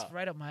 It's just Yeah.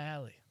 right up my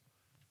alley.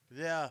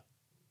 Yeah.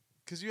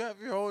 Because you have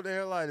your own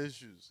hairline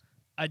issues.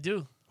 I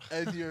do.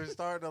 And you're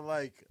starting to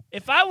like,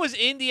 If I was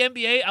in the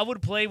NBA, I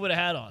would play with a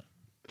hat on.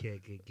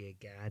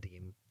 Got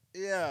him.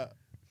 yeah.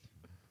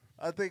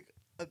 I think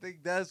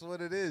that's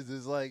what it is.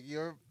 Is like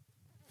you're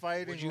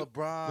fighting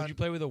LeBron Would you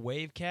play with a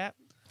wave cap?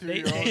 through They,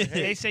 your own they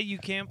hate. say you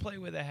can't play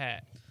with a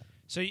hat.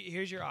 So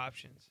here's your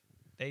options.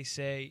 They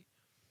say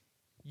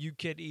you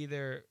can't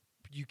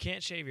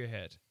shave your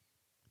head.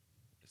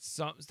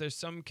 There's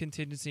some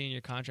contingency in your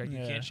contract. You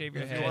Yeah. can't shave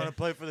your If you want to head.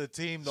 play for the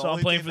team, the So I'm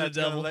only playing team for the that's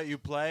gonna devil. let you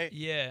play,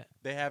 Yeah.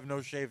 they have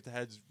no shaved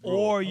heads. Rule.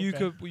 Or you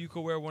Okay.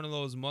 could wear one of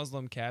those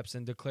Muslim caps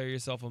and declare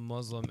yourself a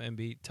Muslim and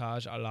be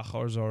Taj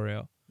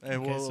al-Khorzorio. and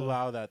Okay, we'll so-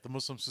 allow that. The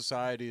Muslim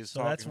society is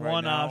So talking that's right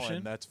one now, option.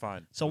 and that's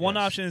fine. So one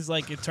Yes. option is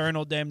like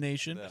eternal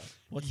damnation. Yeah.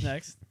 What's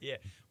next? Yeah.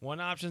 One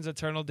option is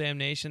eternal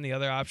damnation. The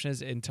other option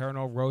is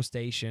internal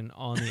roastation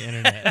on the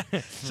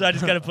internet. So I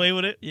just got to play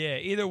with it? Yeah.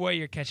 Either way,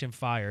 you're catching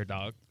fire,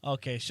 dog.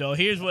 Okay, so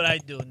here's what I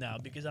do now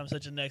because I'm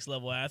such a next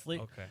level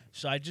athlete. Okay.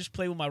 So I just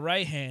play with my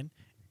right hand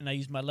and I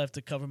use my left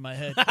to cover my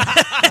head.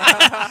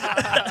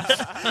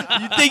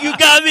 You think you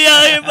got me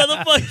out here,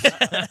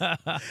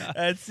 motherfucker?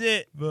 That's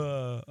it.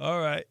 All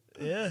right.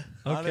 Yeah.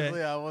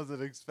 Honestly, I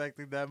wasn't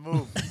expecting that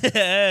move.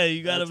 Yeah,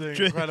 you That's gotta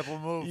an incredible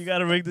move. you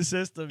gotta rig the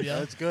system, yo.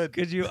 That's good.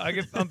 Could you?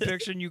 I'm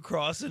picturing you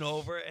crossing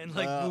over and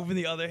like moving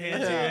the other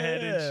hand to your yeah,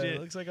 head and shit.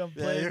 Looks like I'm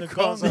Yeah, playing your the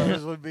Congo.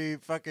 crossovers would be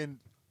fucking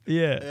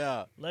Yeah.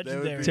 yeah.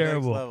 Legendary. They would be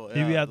Terrible. Next level.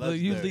 You'd be Yeah, out you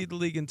legendary. lead the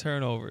league in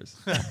turnovers.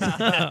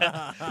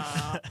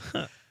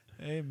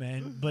 Hey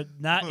man, but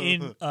not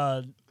in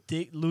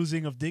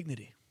losing of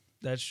dignity.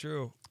 That's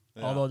true.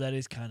 Yeah. Although that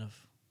is kind of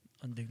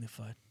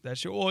undignified.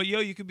 That's true. Well,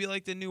 you could be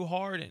like the new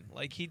Harden.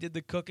 Like he did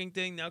the cooking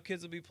thing. Now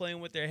kids will be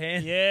playing with their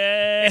hands.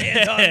 Yeah,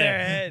 Hands on their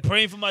head.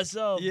 Praying for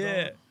myself.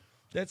 Yeah. dog.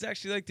 That's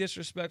actually like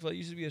disrespectful. It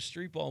used to be a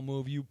street ball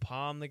move. You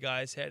palm the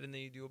guy's head and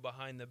then you do it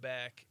behind the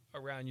back,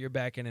 around your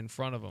back and in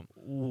front of him.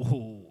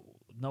 Ooh,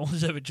 no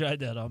one's ever tried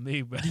that on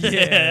me, bro.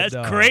 Yeah, that's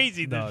no.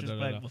 crazy No,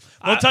 disrespectful.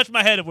 no. Don't touch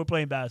my head if we're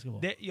playing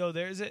basketball.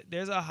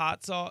 There's a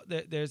hot sauce.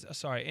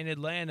 In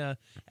Atlanta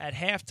at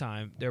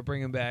halftime they're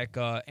bringing back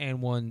and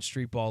one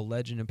street ball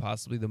legend and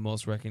possibly the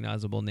most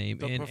recognizable name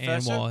The in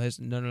Professor?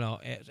 no.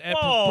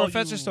 Whoa,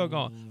 Professor's you still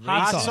going.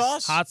 Hot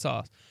sauce? Hot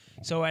sauce.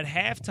 So at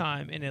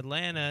halftime in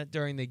Atlanta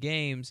during the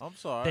games, I'm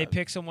sorry. they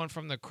pick someone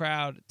from the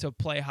crowd to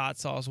play hot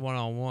sauce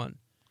 1-on-1.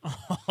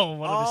 Oh,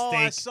 what a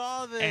I mistake.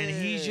 saw this. And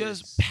he's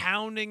just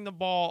pounding the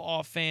ball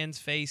off fans'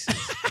 faces,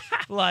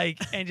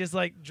 and just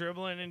like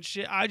dribbling and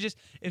shit. If Do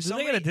they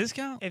somebody get a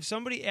discount? if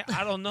somebody,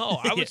 I don't know,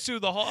 I Yeah. would sue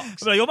the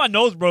Hawks. I'm like, oh, my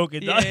nose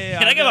broken. dog.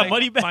 Can I get my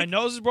money back? My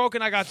nose is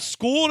broken. I got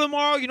school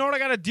tomorrow. You know what I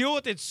got to deal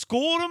with? It's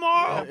school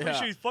tomorrow. I'm pretty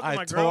sure he's fucking I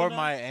my girl tore now.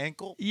 my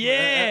ankle.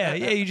 Yeah,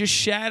 you just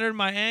shattered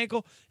my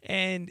ankle.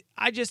 And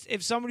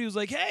if somebody was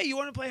like, hey, you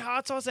want to play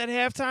hot sauce at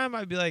halftime?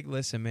 I'd be like,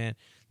 listen, man,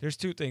 there's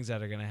two things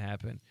that are going to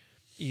happen.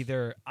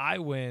 Either I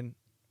win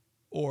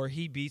or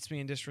he beats me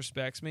and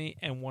disrespects me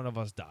and one of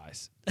us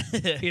dies.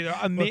 Either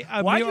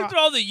Why'd you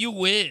throw the you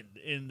win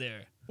in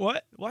there?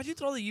 What? Why'd you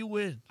throw the you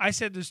win? I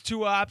said there's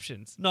two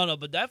options. No,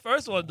 but that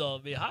first one, though,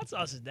 hot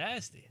sauce is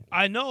nasty.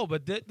 I know,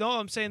 but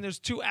I'm saying there's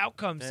two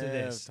outcomes to Damn,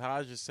 this.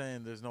 Taj is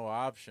saying there's no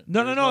option.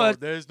 No, There's no,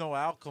 There's no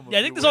outcome. Yeah,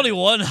 I think there's only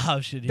one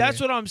option here. That's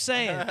what I'm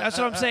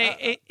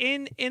saying.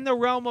 In the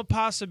realm of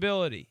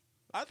possibility.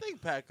 I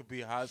think Pat could be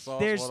hot sauce.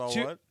 There's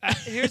 101.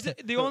 two. Here's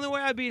the only way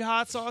I beat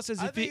hot sauce is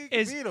I if he think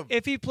you can beat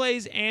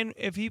him.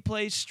 if he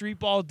plays street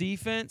ball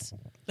defense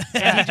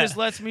and he just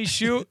lets me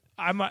shoot.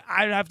 I'd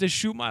have to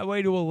shoot my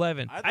way to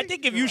 11. I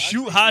think if you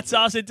shoot hot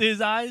sauce into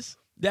his eyes,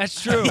 That's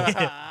true.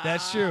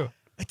 That's true.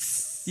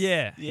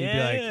 Yeah.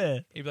 Yeah.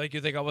 He'd be like,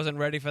 you think I wasn't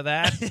ready for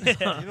that?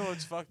 You know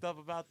what's fucked up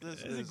about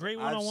this? He's a is great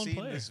I've one-on-one seen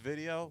player. this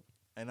video,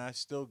 and I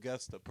still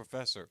guess the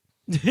professor.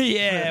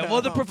 Yeah.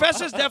 Well, the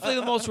professor's definitely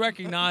the most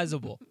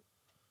recognizable.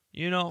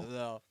 You know,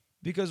 No.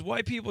 because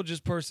white people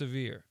just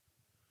persevere.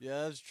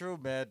 Yeah, that's true,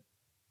 man.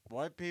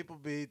 White people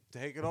be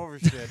taking over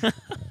shit.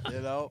 You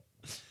know?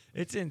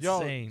 It's Yo,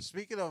 insane.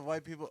 speaking of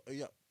white people,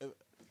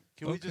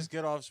 can we Okay. just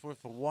get off sports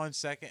for 1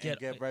 second and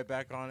get right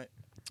back on it?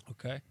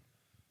 Okay.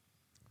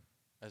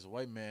 As a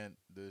white man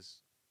this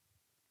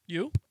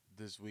You?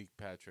 week,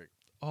 Patrick.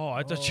 Oh,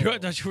 I thought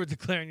you were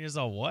declaring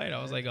yourself white.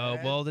 I was like, oh,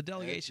 And- well, the and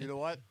delegation. You know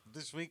what?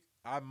 This week,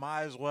 I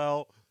might as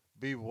well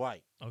be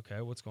white. Okay,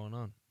 what's going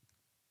on?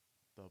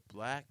 The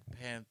Black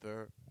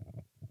Panther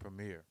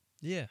premiere.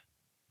 Yeah.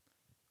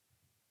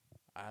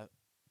 I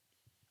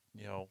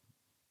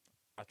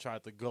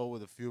tried to go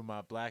with a few of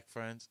my black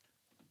friends.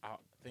 I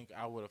think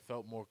I would have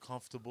felt more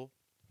comfortable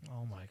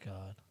Oh my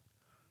God.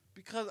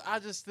 because I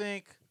just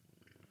think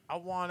I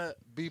want to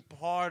be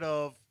part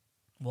of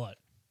What?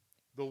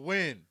 the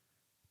win.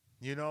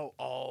 You know,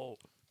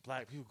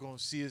 black people going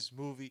to see this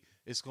movie.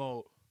 It's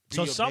going to be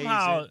So amazing.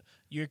 somehow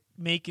you're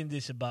making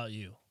this about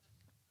you.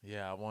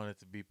 Yeah, I wanted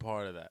to be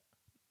part of that.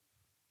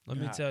 Let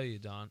me Yeah. tell you,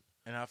 Don.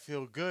 And I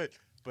feel good.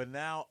 But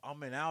now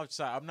I'm an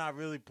outside. I'm not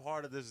really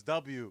part of this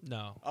W.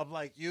 No. I'm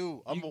like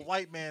you. I'm You a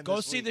white man. Go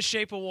this see week. The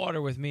Shape of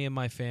Water with me and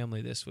my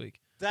family this week.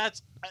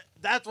 That's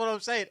what I'm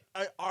saying.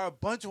 Are a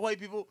bunch of white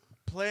people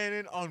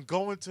planning on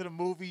going to the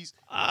movies,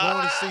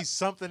 going to see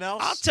something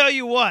else? I'll tell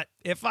you what.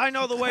 If I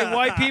know the way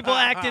white people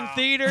act in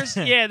theaters,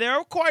 yeah, there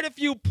are quite a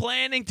few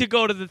planning to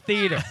go to the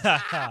theater.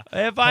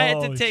 If I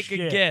had to Oh, take a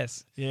shit.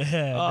 guess.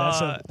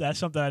 Yeah, that's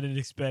something I didn't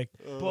expect.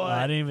 But-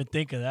 I didn't even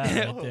think of that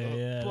right there.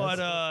 Yeah, But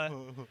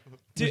I'm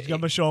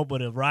gonna show up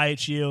with a riot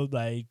shield,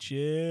 like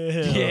chill.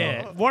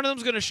 yeah, one of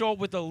them's gonna show up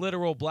with a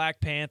literal Black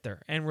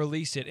Panther and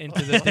release it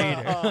into the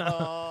theater.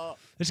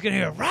 It's gonna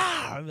hear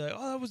rah. I'm like,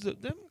 oh, that was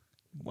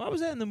why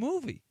was that in the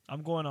movie?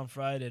 I'm going on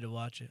Friday to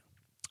watch it.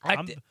 I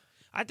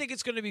think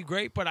it's gonna be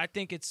great, but I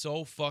think it's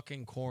so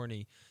fucking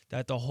corny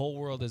that the whole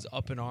world is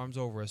up in arms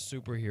over a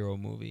superhero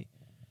movie.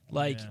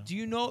 Like, Yeah. do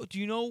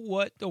you know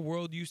what the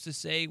world used to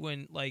say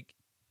when like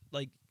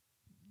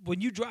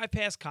when you drive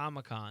past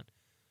Comic-Con?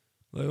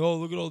 Like, oh,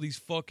 look at all these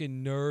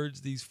fucking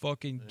nerds, these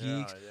fucking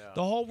geeks. Yeah.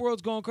 The whole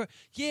world's going crazy.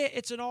 Yeah,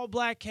 it's an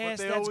all-black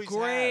cast. they That's always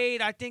great.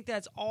 I think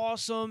that's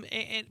awesome.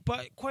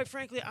 But quite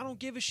frankly, I don't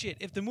give a shit.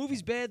 If the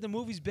movie's bad, the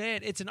movie's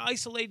bad. It's an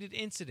isolated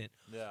incident.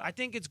 Yeah. I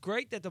think it's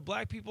great that the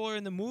black people are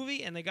in the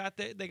movie and they got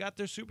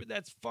their super.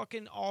 That's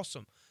fucking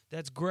awesome.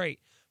 That's great.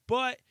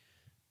 But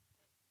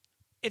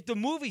if the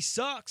movie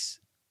sucks,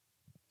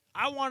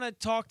 I want to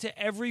talk to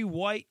every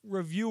white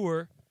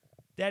reviewer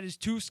that is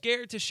too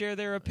scared to share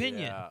their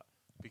opinion. Yeah,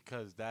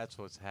 because that's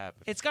what's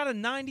happening. It's got a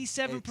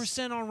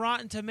 97% on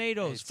Rotten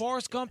Tomatoes. it's-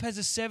 Forrest Gump has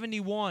a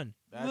 71.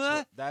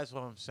 That's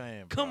what I'm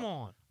saying. Come bro.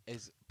 on.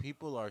 Is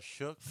people are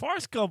shook.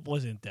 Forrest Gump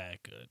wasn't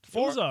that good. It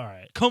was all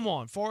right. Come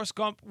on. Forrest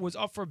Gump was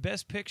up for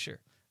Best Picture.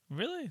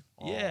 Really?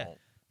 Yeah. Oh,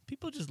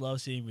 People just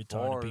love seeing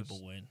retarded Forrest.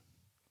 people win.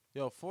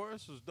 yo,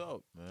 Forrest was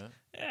dope, man.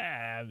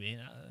 Yeah, I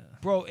mean,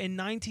 Bro, in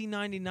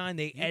 1999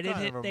 they You kinda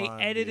edited remind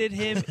me edited of-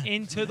 him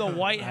into the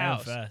White I am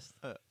House. fast.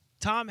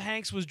 Tom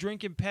Hanks was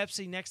drinking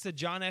Pepsi next to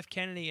John F.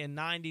 Kennedy in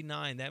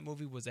 99. That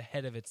movie was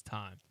ahead of its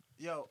time.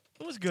 Yo,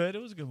 It was good. It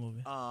was a good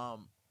movie.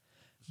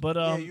 But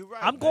yeah, you're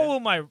right, I'm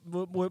going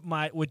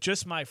man. with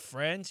just my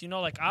friends. You know,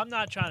 like I'm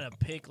not trying to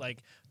pick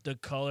like the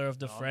color of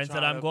the friends that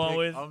trying I'm to going pick-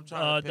 with. I'm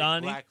trying to pick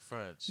Donnie. black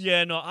friends.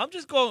 Yeah, no, I'm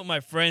just going with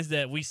my friends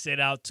that we set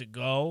out to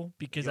go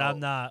because Yo. I'm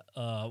not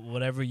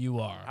whatever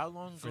you are. How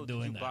long for ago did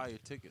doing you that. buy your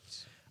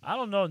tickets? I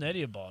don't know.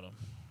 Nadia bought them.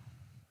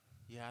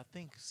 Yeah, I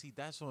think. See,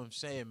 that's what I'm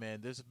saying, man.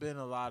 There's been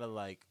a lot of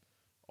like,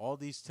 all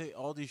these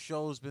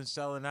shows been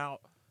selling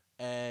out,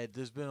 and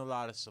there's been a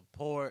lot of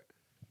support,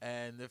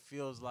 and it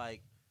feels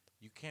like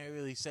you can't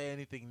really say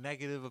anything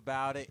negative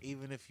about it,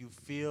 even if you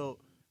feel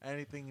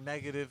anything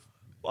negative.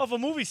 Well, if a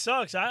movie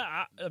sucks,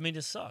 I mean,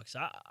 it sucks.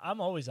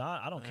 I'm always on.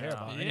 I don't care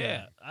Yeah. about it.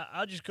 Yeah.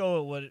 I'll just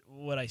go with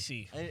what I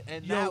see.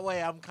 And Yo. that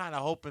way, I'm kind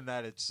of hoping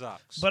that it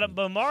sucks. But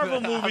Marvel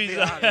movies,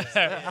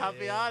 I'll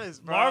be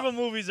honest, bro. Marvel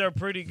movies are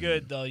pretty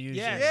good though. Usually,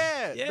 Yeah.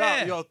 Yeah,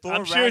 Yeah. No, yo, Thor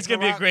I'm sure it's gonna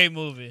be a Ragnarok, great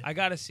movie. I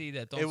got to see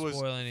that. Don't It was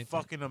spoil anything.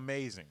 fucking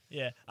amazing.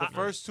 Yeah, The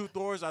first two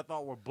Thors I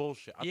thought were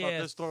bullshit. I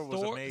thought this Thor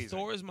was amazing.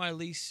 Thor is my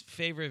least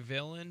favorite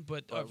villain,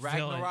 but villain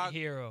Ragnarok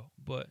hero.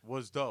 But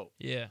was dope.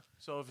 yeah,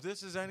 So if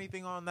this is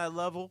anything on that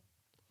level,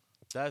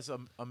 that's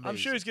amazing. I'm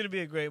sure it's gonna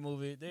be a great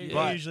movie. They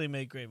But- usually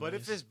make great But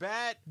movies. if it's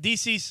bad,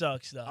 DC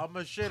sucks though. I'm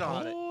gonna shit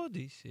on it. oh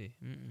DC.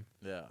 Mm-mm.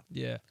 Yeah.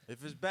 Yeah,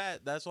 If it's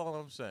bad, that's all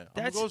I'm saying. I'm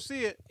That's- gonna go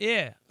see it.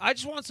 yeah. I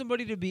just want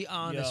somebody to be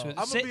honest Yo. with.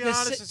 I'ma Sa- be the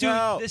honest sa- as dude,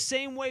 hell. the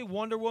same way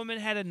Wonder Woman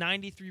had a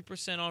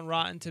 93% on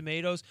Rotten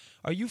Tomatoes.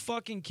 Are you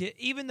fucking kidding?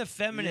 Even the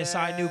feminists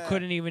I knew Yeah.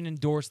 couldn't even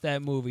endorse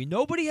that movie.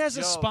 Nobody has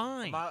a Yo,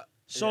 spine.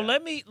 so yeah.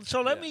 let me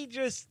Yeah.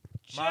 just.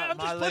 My I'm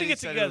just lady putting it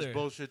said together, It was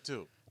bullshit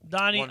too.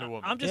 Donnie. Wonder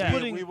Woman. I'm just Yeah.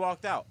 putting. We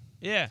walked out.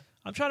 yeah,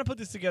 I'm trying to put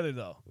this together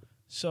though.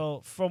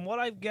 So from what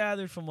I've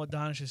gathered from what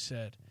Donish has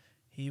said,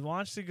 He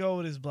wants to go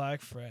with his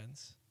black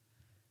friends.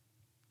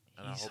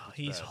 And I hope it's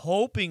He's bad.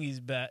 hoping he's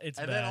bad. It's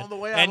And bad. then on the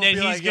way out, and he'll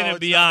then be he's like, yo, gonna it's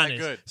be not that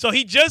honest. good. So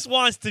he just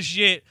wants to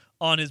shit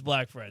on his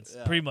black friends.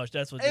 Yeah. Pretty much,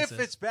 that's what this If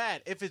is. it's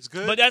bad, if it's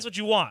good, But that's what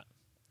you want.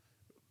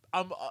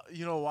 I'm.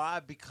 You know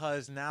why?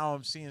 Because now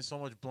I'm seeing so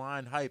much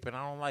blind hype, and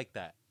I don't like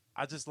that.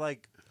 I just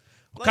like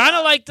Kind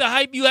of like the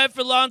hype you had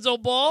for Lonzo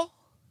Ball.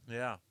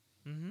 yeah,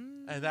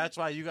 Mm-hmm. and that's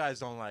why you guys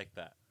don't like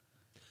that.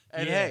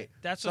 And Yeah, hey,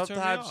 that's what turned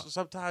me off.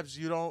 sometimes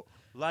you don't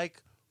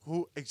like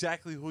who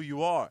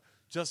you are,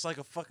 just like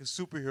a fucking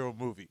superhero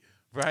movie,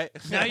 right?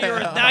 Now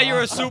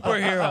you're a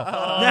superhero.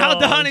 Oh, now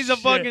Donnie's a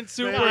shit. fucking Man,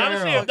 superhero.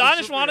 Honestly, if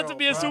Donish wanted to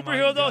be a Superhero, bro.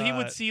 superhero, Oh though, my he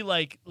would God. see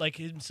like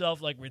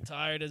himself like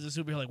retired as a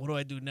superhero. Like, what do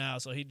I do now?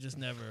 So he'd just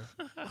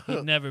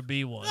he'd never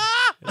be one.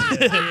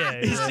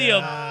 yeah,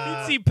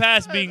 He'd see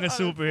past being a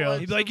superhero.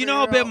 He'd be like, you know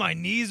how bad my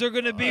knees are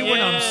gonna be when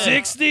I'm Yeah.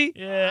 60?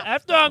 Yeah,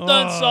 after I'm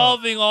done Oh.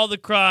 solving all the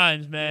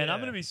crimes, man, I'm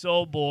Yeah. gonna be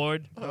so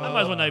bored. I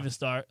might as well not even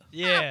start.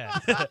 Yeah.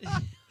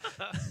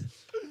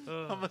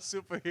 I'm a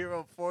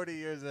superhero 40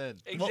 years in.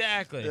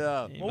 Exactly.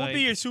 Yeah. What would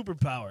be your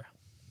superpower?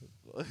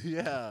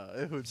 Yeah,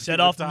 it would Set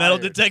be off the metal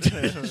retired. detector.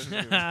 It would be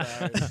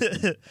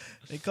retired.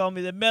 They call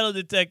me the metal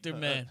detector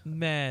man.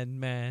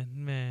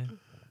 Man.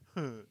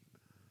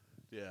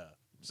 Yeah.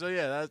 So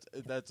yeah,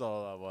 that's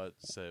all I want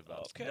to say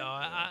about it. Okay. No,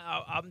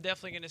 I'm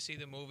definitely gonna see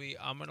the movie.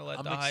 I'm gonna let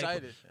I'm the hype.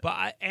 excited.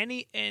 But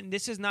and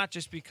this is not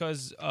just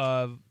because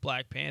of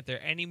Black Panther.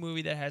 Any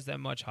movie that has that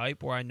much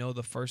hype, where I know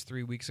the first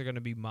 3 weeks are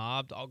gonna be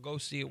mobbed, I'll go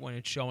see it when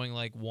it's showing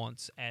like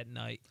once at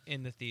night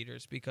in the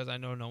theaters because I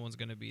know no one's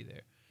gonna be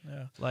there.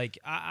 Yeah. Like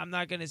I'm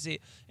not gonna see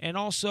it. And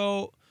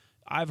also,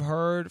 I've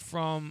heard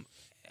from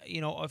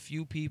a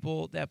few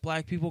people that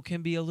black people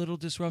can be a little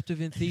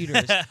disruptive in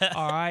theaters.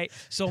 All right,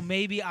 so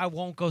maybe I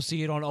won't go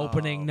see it on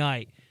opening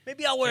night.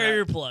 Maybe I'll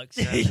wear earplugs.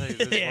 Can I tell you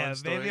this Yeah, one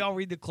story? maybe I'll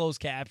read the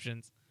closed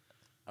captions.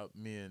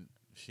 Me and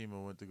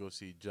Shima went to go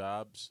see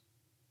Jobs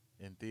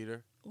in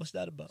theater. What's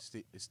that about?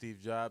 Steve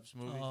Jobs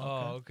movie. Oh.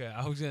 Oh, okay.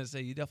 I was gonna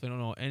say you definitely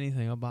don't know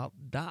anything about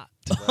Dot.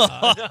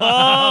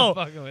 Oh.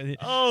 Fucking with you.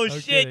 Oh Okay,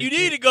 shit! You okay.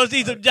 need to go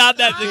see some job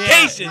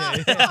applications.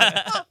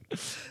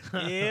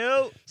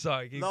 Ew.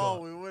 Sorry, keep No,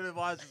 going. we went and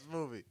watched this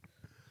movie,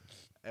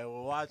 and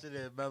we're watching it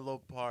in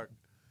Menlo Park.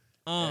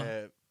 Uh.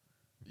 And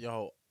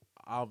yo,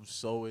 I'm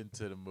so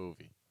into the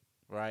movie,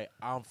 right?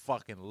 I'm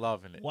fucking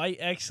loving it. White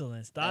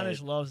excellence. Donish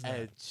And- loves that.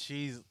 And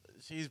she's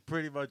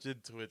pretty much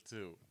into it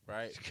too,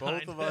 right?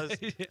 Kinda.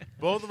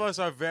 Both of us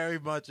are very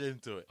much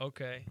into it.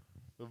 Okay.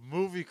 The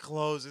movie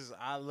closes.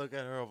 I look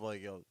at her. I'm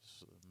like, yo,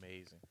 this is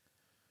amazing.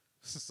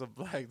 Some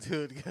black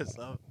dude gets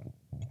up.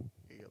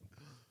 He goes,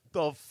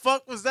 the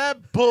fuck was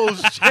that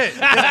bullshit?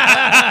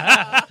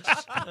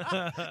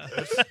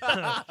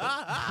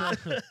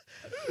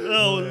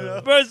 Oh,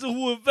 the person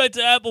who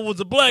invented Apple was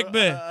a black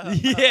man.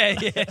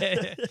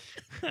 yeah.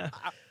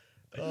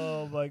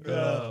 Oh my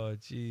god. Oh,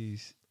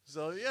 jeez.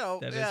 So That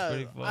is yeah,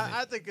 pretty funny.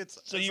 I think it's.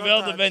 So you've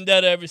held the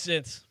vendetta ever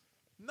since.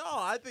 No,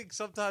 I think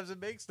sometimes it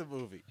makes the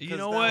movie. You 'Cause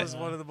know that what? was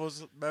one of the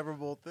most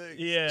memorable things.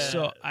 Yeah.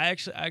 So I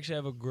actually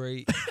have a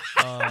great.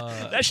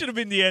 That should have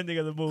been the ending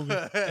of the movie.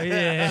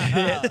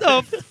 Yeah.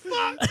 The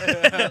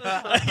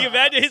fuck? Like,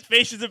 imagine his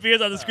face just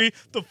appears on the screen.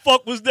 The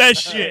fuck was that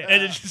shit?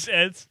 And it just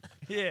ends.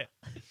 Yeah.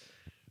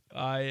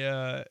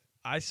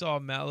 I saw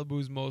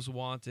Malibu's Most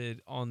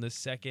Wanted on the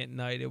second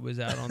night it was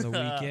out on the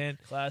weekend.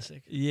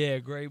 Classic. Yeah,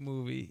 great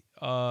movie.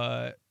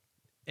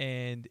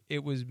 And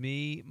it was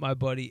me, my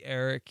buddy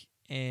Eric,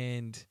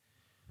 and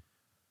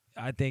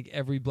I think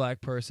every black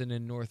person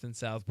in North and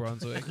South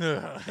Brunswick.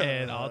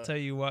 And I'll tell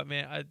you what,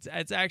 man,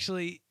 it's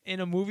actually in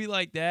a movie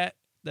like that.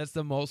 That's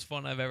the most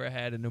fun I've ever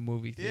had in a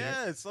movie theater.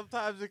 Yeah,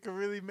 sometimes it can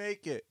really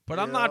make it. But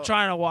you I'm not know?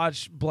 trying to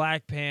watch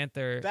Black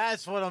Panther.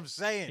 That's what I'm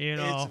saying. You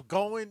know. It's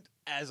going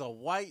as a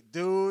white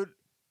dude,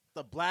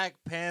 the Black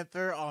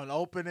Panther on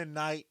opening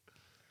night.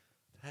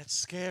 That's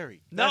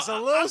scary. No, That's a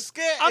little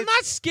scary. I'm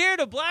not scared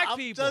of black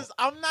people.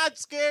 I'm not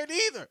scared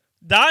either.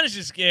 Donish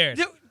is scared.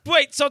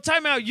 Wait, so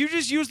time out. You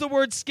just used the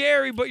word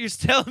scary, but you're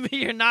telling me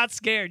you're not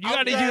scared. You I'm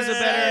got to not use a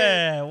better.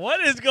 Yeah.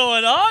 What is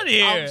going on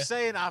here? I'm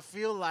saying I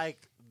feel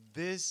like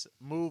this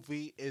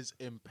movie is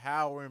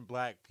empowering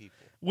black people.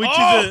 Which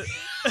Oh! is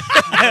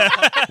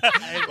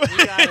And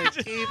we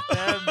gotta keep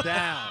them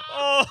down.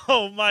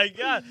 Oh my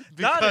god.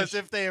 Because Donish.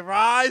 if they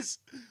rise,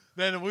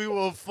 then we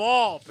will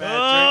fall, Patrick.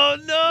 Oh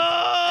no!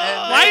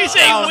 And Why they you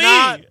saying shall we?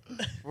 not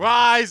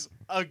rise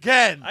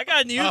again. I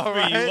got news All for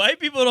right. you. White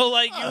people don't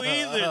like you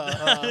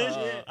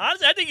either.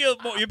 Honestly, I think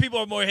your people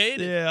are more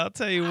hated. Yeah, I'll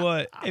tell you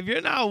what. If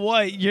you're not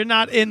white, you're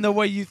not in the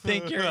way you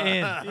think you're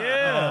in.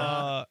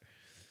 Yeah.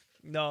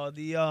 No,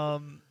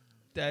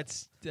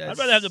 that's. I'd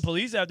rather have the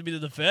police have to be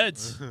the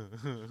feds.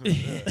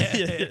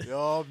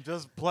 Yo, I'm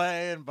just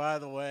playing, by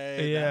the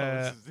way.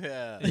 Yeah.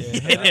 That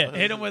was-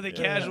 Hit him with a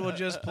casual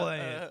just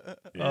playing.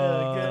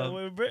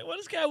 What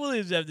does Cat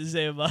Williams have to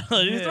say about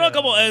it? Just throw a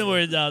couple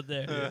N-words out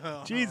there.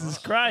 Jesus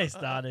Christ,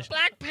 Donish.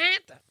 Black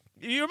Panther.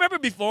 You remember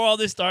before all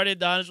this started,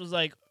 Donish was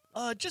like,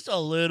 Just a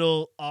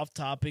little off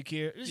topic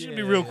here. This should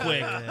be Yeah, real yeah,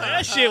 quick. yeah.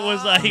 That shit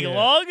was like Yeah.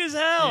 long as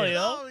hell, Yeah.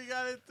 yo. We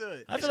got into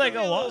it. I feel like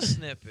Give I me a little was.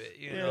 snippet,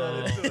 you Yeah.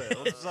 know. Got into it.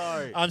 I'm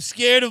sorry. I'm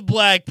scared of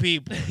black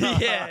people.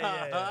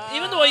 yeah.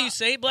 Even the way you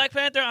say Black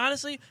Panther,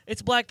 honestly,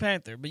 it's Black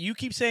Panther. But you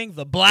keep saying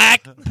the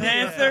Black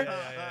Panther.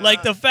 yeah.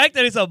 Like, the fact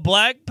that it's a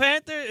Black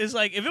Panther is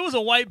like, if it was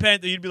a White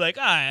Panther, you'd be like,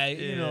 all right,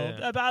 you know,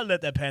 Yeah. I'll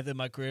let that Panther in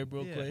my crib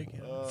real Yeah. quick.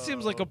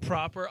 Seems like a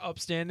proper,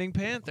 upstanding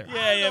panther.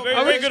 Yeah, know, very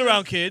but- good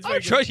around kids. I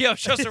very trust, yeah,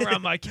 trust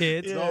around my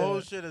kids. The Yeah.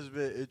 whole shit has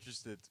been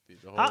interesting to me.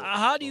 The whole,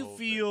 How do the you whole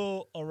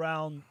feel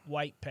around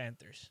White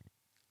Panthers? thing.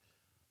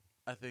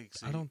 I think.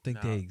 See, I don't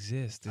think nah, they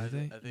exist, do I,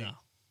 they? I think. No.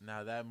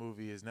 Now that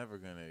movie is never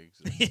gonna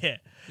exist. Yeah.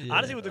 Yeah.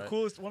 Honestly, with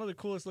Right. one of the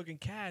coolest looking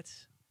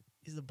cats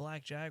is the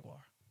black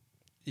jaguar.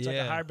 It's like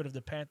a hybrid of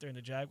the panther and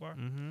the jaguar.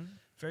 Mm-hmm.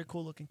 Very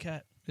cool looking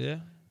cat. Yeah.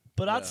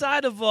 But Yeah.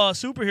 outside of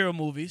superhero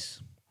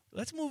movies,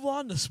 let's move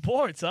on to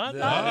sports, huh? Yeah.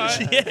 Nice.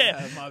 Alright.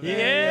 Yeah. My bad.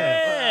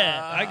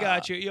 Yeah. I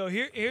got you. Yo,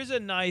 here's a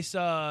nice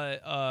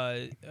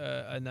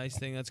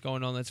thing that's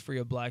going on that's free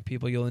of black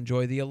people. You'll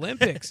enjoy the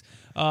Olympics.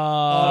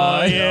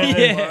 Oh,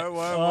 yeah.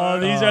 Oh,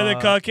 these are the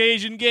Uh,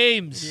 Caucasian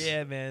Games.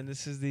 Yeah, man.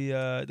 This is the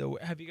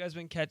have you guys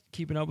been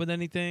keeping up with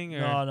anything?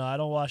 Or? No, I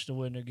don't watch the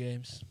Winter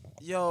Games.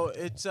 Yo,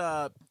 it's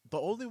the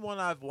only one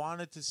I've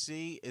wanted to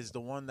see is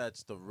the one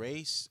that's the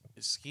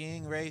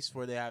skiing race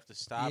where they have to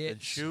stop Yeah.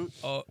 and shoot.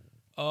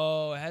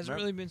 Oh, it hasn't Remember-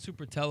 really been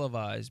super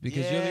televised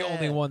because you're the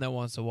only Yeah. one that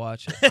wants to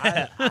watch it.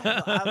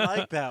 I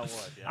like that one.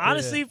 Yeah.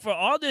 Honestly, for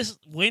all this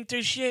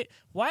winter shit,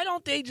 why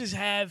don't they just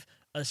have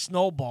a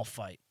snowball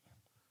fight?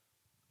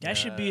 That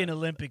should be Yeah. an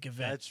Olympic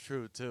event. That's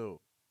true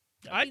too.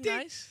 That'd I be think-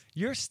 nice.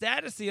 Your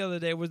status the other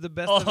day was the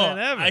best Oh, event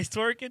ever. ice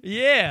twerking?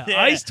 Yeah,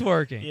 Yeah. ice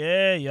twerking.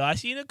 Yeah, yo, I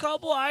seen a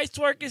couple ice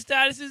twerking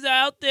statuses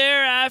out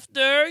there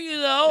after, you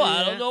know. I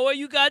Yeah. don't know where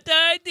you got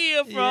that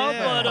idea from,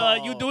 Yeah.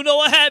 but you do know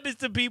what happens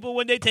to people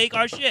when they take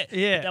our shit.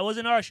 Yeah. That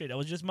wasn't our shit. That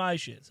was just my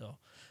shit. So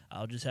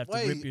I'll just have to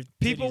Wait, rip your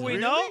People titties we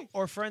off. know Really?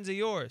 or friends of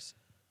yours?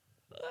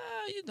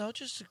 You know,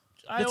 just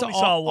I It's only an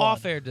saw one.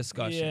 off-air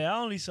discussion. Yeah, I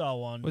only saw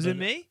one. Was but- it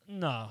me?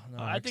 No.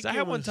 I I think I it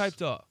had one was-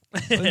 typed up.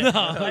 no,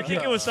 I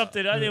think it was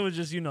something. I think it was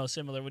just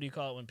similar. What do you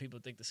call it when people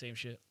think the same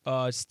shit?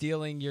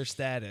 Stealing your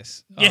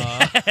status.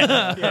 Yeah,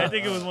 yeah. I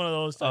think it was one of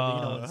those. Type,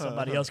 uh, when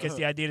somebody else gets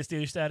the idea to steal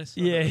your status.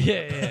 Yeah.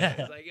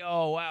 It's like,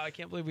 oh wow, I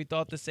can't believe we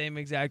thought the same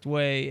exact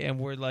way, and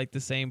we're like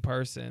the same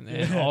person.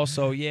 And Yeah.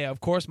 also, yeah,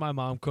 of course, my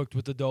mom cooked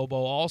with adobo.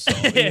 Also,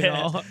 you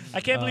know. I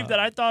can't believe that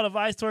I thought of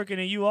ice twerking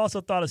and you also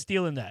thought of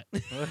stealing that.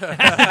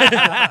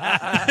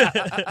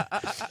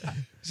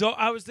 So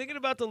I was thinking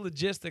about the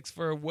logistics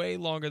for way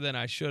longer than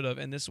I should have,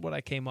 and this is what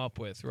I came up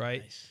with.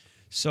 Right. Nice.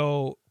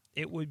 So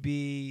it would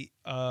be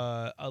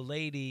a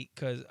lady,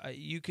 because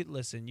you could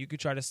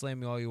try to slam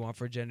me all you want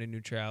for gender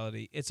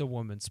neutrality. It's a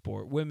women's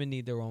sport. Women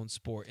need their own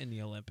sport in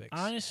the Olympics.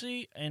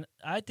 Honestly, and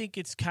I think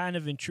it's kind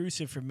of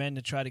intrusive for men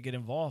to try to get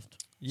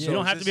involved. Yeah. You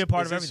don't have to be a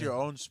part of Is everything. this your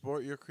own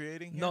sport you're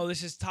creating? Here? No,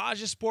 this is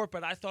Taj's sport,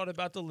 but I thought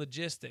about the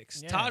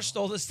logistics. Yeah. Taj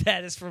stole the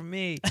status from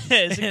me.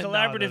 It's a No,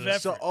 collaborative no.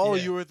 effort. So,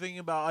 Yeah. you were thinking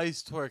about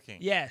ice twerking?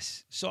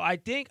 Yes. So I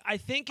think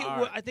it All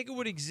would right. I think it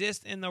would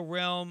exist in the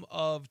realm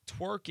of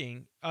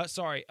twerking.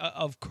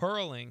 Of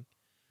curling,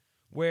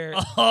 where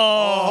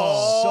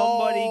Oh,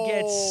 somebody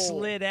gets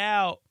slid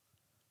out,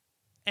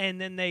 and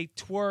then they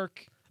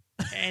twerk,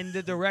 and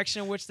the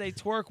direction in which they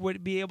twerk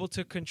would be able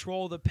to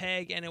control the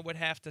peg, and it would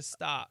have to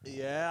stop.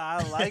 Yeah,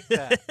 I like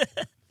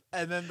that.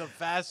 And then the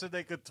faster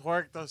they could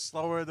twerk, the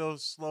slower they'll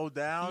slow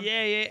down. Yeah,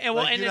 and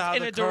well, Like, and you know how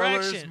in the a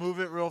curlers direction. move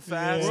it real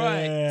fast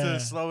Right. to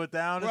slow it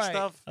down Right. and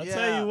stuff. I'll yeah.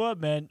 tell you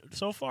what, man.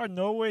 So far,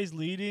 Norway's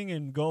leading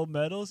in gold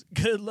medals.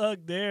 Good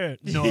luck there,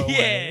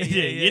 Norway.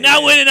 Yeah, You're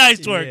not winning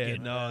ice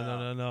twerking.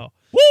 Yeah, no.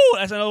 Woo!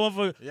 That's another one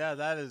for Yeah,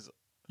 that is.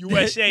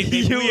 USA.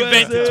 Baby. We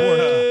USA. invented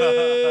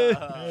twerking.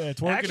 Yeah,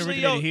 twerking Actually,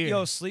 originated here.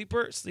 yo,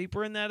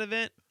 sleeper in that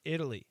event,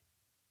 Italy,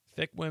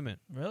 thick women.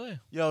 Really?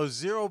 Yo,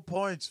 0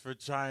 points for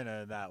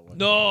China in that one.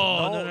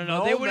 No.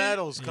 No They wouldn't.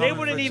 medals They coming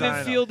wouldn't for even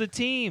China. field a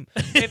team.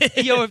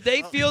 If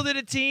they fielded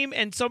a team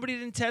and somebody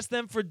didn't test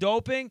them for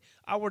doping,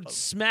 I would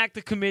smack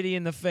the committee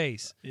in the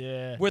face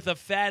Yeah. with a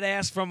fat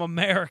ass from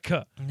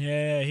America.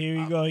 Yeah, here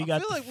you go. He I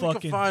got feel the like we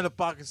fucking. can find a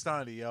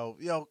Pakistani, yo.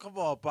 Yo, come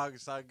on,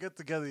 Pakistan. Get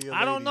together, you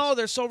I don't know.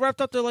 They're so wrapped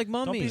up. They're like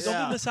Don't be, mummies. don't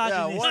Yeah. be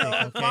misogynistic.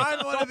 Yeah, okay?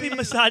 find one Don't of be these-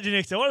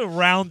 misogynistic. I want to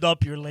round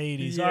up your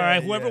ladies. all Yeah,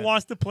 right, whoever yeah.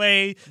 wants to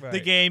play the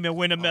Right. game and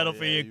win a medal yeah,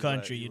 for your you're right,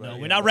 country. you're You know, right, we're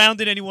you're not right.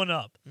 rounding anyone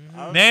up,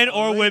 men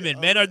or women.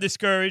 Men are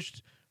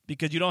discouraged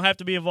because you don't have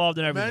to be involved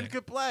in everything. Men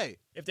could play.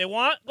 If they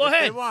want, go if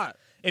ahead. They want.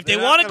 If They're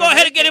they not want to gonna go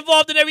ahead and make get it.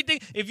 involved in everything,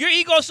 if your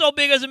ego's so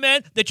big as a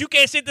man that you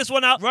can't sit this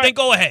one out, then Right.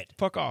 go ahead.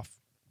 Fuck off.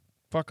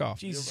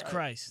 Jesus right.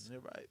 Christ.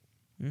 You're right.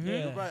 Mhm.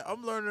 Yeah. You're right.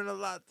 I'm learning a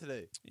lot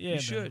today. Yeah, You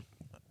man. should.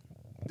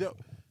 Yo,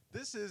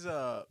 this is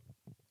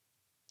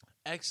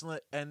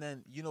excellent. And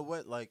then you know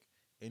what? Like,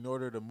 in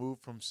order to move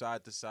from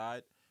side to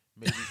side,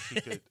 maybe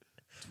she could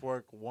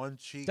twerk one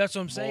cheek. That's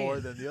what I'm saying.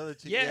 More than the other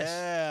cheek. Yes.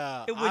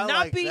 Yeah, It would I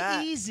not like be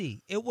that.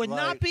 easy. It would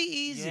not Like, be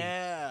easy.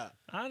 Yeah.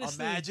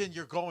 Honestly, Imagine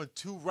you're going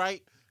too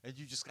right, and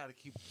you just gotta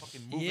keep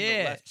fucking moving the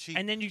Yeah, left cheek.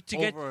 and then you to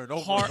over get and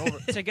over hard and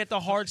over. to get the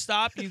hard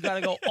stop, you got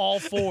to go all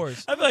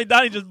fours. I feel like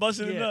Donnie just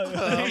busted it Yeah.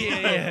 up.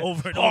 Yeah.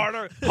 Over and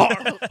Harder,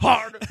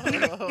 harder.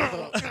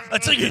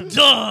 Until you're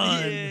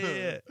done.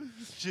 Yeah.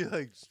 She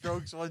like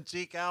strokes one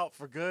cheek out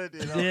for good,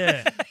 you know.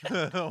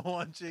 Yeah.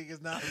 One cheek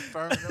is now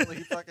permanently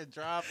fucking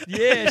dropped.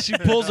 Yeah, she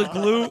pulls a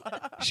glute.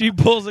 She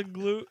pulls a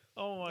glute.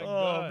 Oh my Oh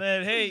god.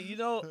 man, hey, you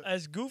know,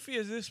 as goofy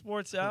as this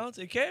sport sounds,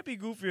 it can't be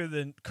goofier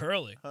than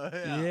curling.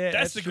 Yeah,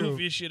 That's the true.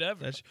 goofiest shit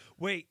ever.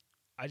 Wait,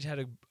 I just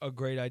had a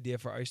great idea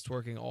for ice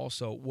twerking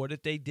also. What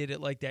if they did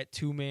it like that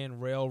 2-man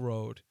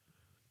railroad?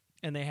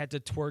 And they had to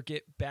twerk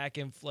it back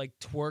and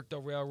twerk the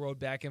railroad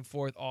back and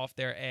forth off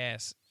their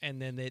ass, and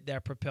then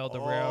that propelled the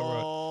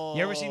railroad.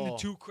 You ever seen the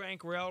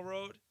 2-crank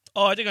railroad?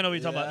 Oh, I think I know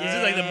what you're talking about. Is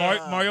it like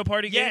the Mario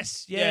Party game?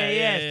 Yes,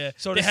 yeah.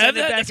 So they to have send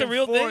it that. back That's a and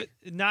real forth,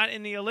 thing. Not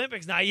in the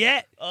Olympics, not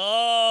yet.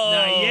 Oh,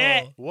 Not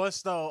yet.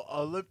 What's the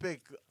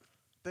Olympic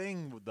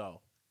thing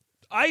though?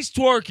 Ice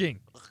twerking.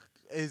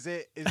 Is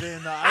it in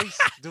the ice?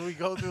 Do we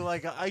go through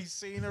like an ice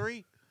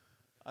scenery?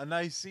 A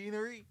nice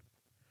scenery?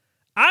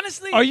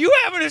 Honestly, Are you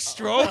having a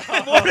stroke?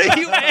 What are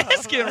you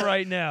asking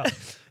right now?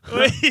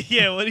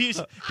 yeah. What do you?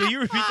 Can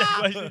you repeat that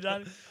question,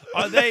 Johnny?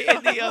 Are they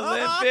in the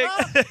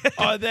Olympics?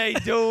 Are they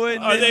doing?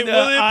 Are they the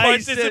willing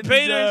ice and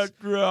participators?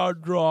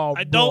 the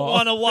I don't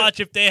want to watch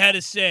if they had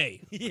a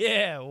say.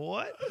 Yeah,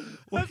 what?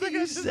 What That's are like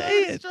you a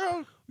saying?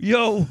 stroke.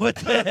 Yo, what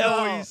the hell No.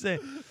 are you saying?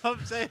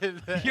 I'm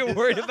saying that. You're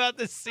worried about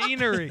the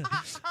scenery.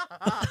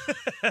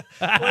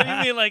 What do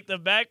you mean, like the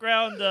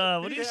background?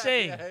 What are you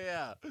saying?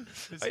 Yeah.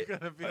 Is it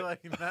gonna be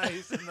like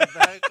nice in the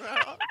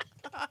background?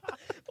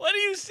 What are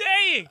you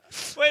saying?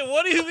 Wait,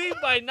 what do you mean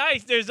by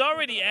nice? There's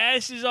already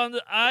ashes on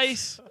the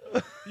ice.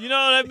 You know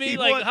what I mean? He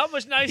Like, want- how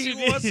much nice He you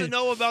need? wants to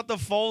know about the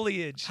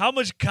foliage. How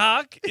much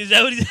cock? Is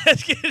that what he's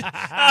asking?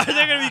 Are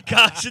there going to be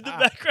cocks in the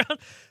background?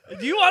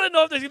 Do you want to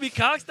know if there's going to be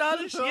cocks,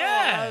 Donish?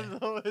 Yeah.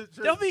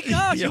 There'll be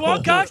cocks. You Yo.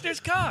 want cocks? There's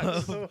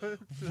cocks.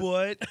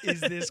 What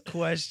is this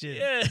question?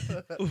 Yeah.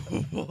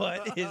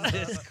 What is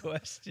this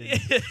question?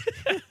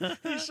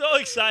 He's so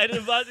excited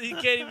about it, he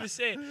can't even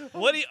say it.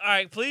 What do you, all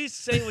right, please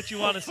say what you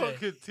want to say.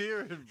 Fucking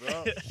tearing,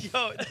 bro.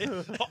 Yo,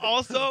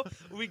 also,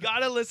 we got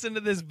to listen to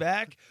this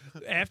back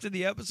after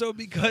the episode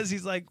because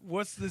he's like,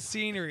 what's the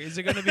scenery? Is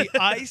it going to be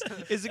ice?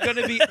 Is it going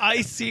to be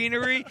ice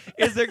scenery?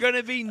 Is there going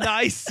to be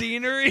nice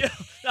scenery?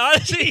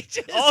 Honestly,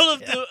 all of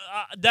the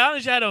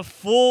Donish had a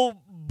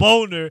full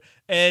boner,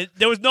 and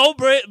there was no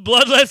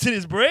blood left in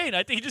his brain.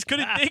 I think he just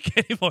couldn't think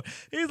anymore.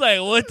 He's like,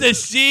 "What the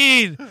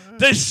scene?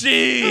 The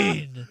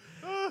scene?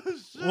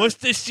 What's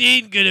the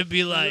scene gonna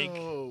be like?"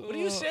 Yo. What are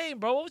you saying,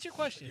 bro? What was your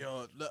question?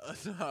 Yo, no,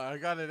 I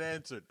got it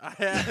answered. I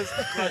asked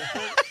the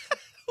question.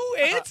 Who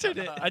answered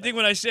it? I think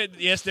when I said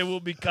yes, there will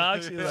be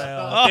cocks. He's like,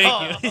 "Oh,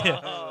 thank you,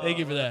 yeah, thank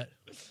you for that."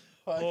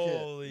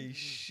 Holy I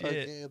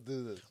shit. can't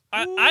do this.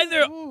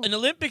 Either an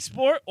Olympic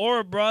sport or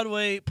a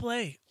Broadway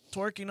play,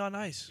 twerking on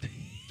ice.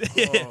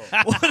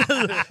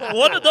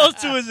 One of those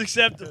two is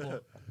acceptable.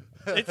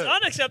 It's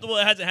unacceptable.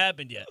 It hasn't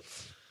happened yet.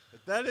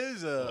 That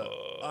is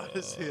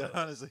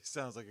honestly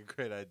sounds like a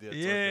great idea.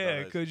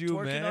 Yeah, could you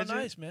Twerking imagine? on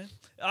ice, man.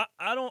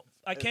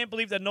 I can't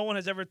believe that no one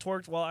has ever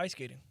twerked while ice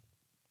skating.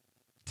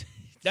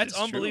 That's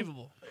true.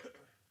 unbelievable.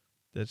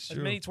 That's As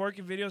many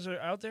twerking videos are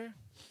out there.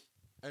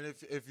 And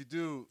if you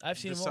do I've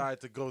seen 'em all.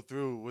 decide to go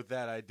through with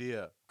that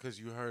idea because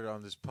you heard it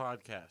on this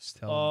podcast,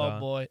 Oh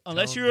boy!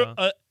 Unless him, you're Don.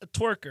 a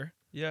twerker,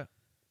 Yeah.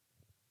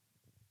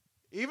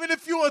 even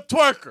if you're a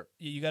twerker,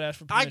 you gotta ask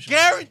for I permission.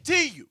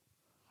 guarantee you,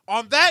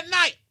 on that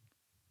night,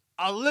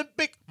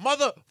 Olympic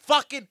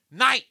motherfucking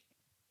night,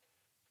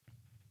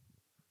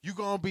 you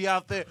gonna be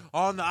out there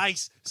on the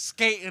ice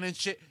skating and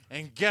shit.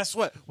 And guess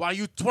what? While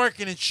you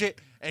twerking and shit,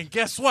 and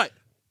guess what?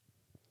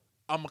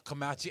 I'm gonna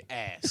come out your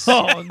ass.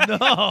 Oh, no.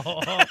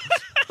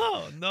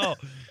 Oh, no.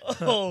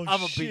 Oh I'm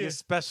gonna be shit! your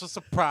special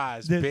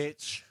surprise, This-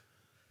 bitch.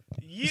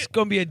 It's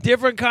going to be a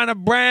different kind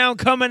of brown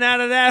coming out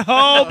of that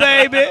hole,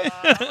 baby.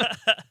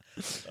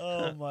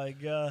 Oh my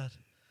god!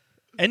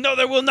 And no,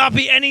 there will not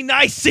be any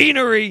nice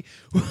scenery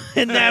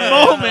in that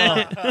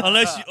moment.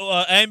 Unless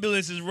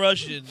ambulance is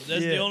rushing, that's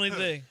the Yeah. only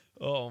thing.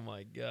 Oh,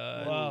 my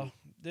God. Wow,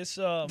 this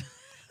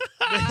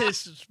this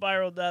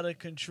spiraled out of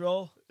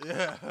control.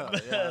 Yeah.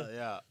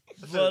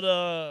 But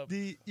So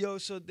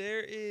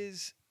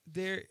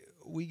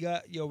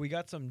we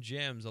got some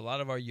gems. A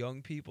lot of our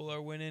young people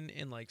are winning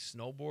in like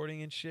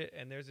snowboarding and shit.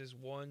 And there's this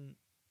one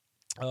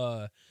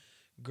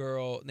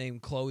girl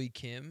named Chloe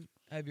Kim.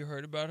 Have you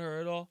heard about her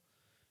at all?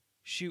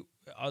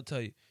 I'll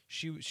tell you.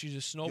 She's a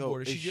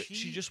snowboarder. is She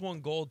she- just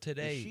won gold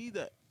today. Is she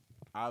the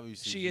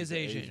obviously She she's is the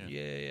Asian.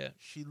 Yeah.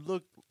 She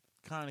looked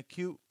kind of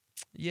cute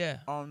Yeah.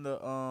 on the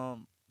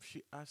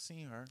I've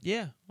seen her.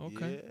 Yeah.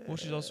 Okay. Well,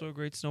 she's also a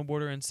great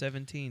snowboarder in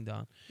 17,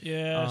 Don.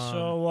 yeah,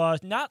 so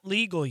not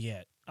legal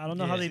yet. I don't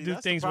know how Yeah. they See, do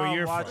that's the things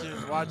where problem you're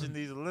from. watching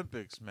these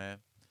Olympics, man.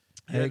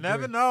 I You agree.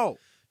 never know.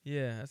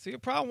 Yeah. I see a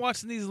problem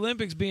watching these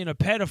Olympics being a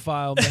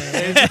pedophile,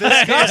 man. It's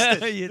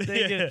disgusting. You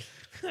thinking?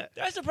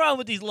 That's the problem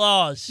with these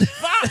laws.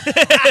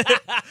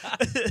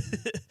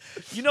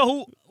 You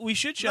know we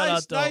should shout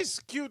out though. Nice,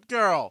 cute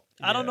girl.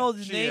 I don't know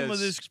the She name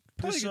of is.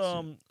 this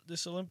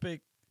this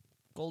Olympic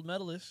gold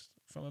medalist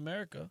from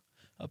America.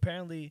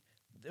 Apparently,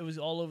 it was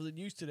all over the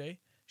news today.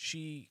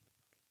 She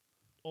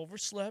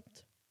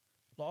overslept,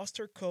 lost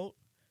her coat,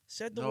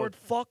 said the word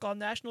 "fuck" on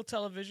national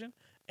television,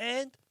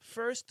 and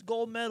first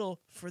gold medal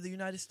for the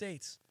United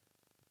States.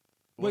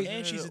 Wait,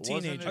 and she's a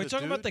teenager. Are you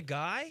talking about the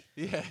guy?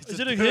 Yeah. Is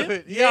it a him?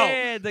 Yo,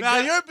 Yeah, the now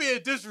guy- you're being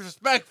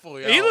disrespectful,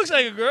 yo. He looks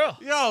like a girl.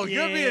 Yo,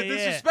 you're Yeah, being yeah.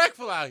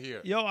 disrespectful out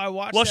here. Yo, I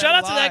watched. Well, that shout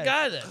out to that live.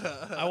 guy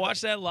then. I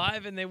watched that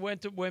live, and they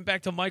went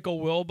back to Michael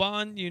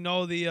Wilbon. You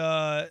know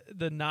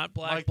the not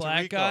black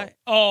Mike Tirico. guy.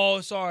 Oh,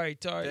 sorry.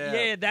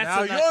 Yeah, that's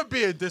now a not- you're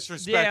being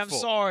disrespectful. Yeah, I'm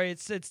sorry.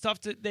 It's tough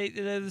to.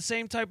 They're the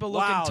same type of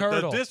looking Wow,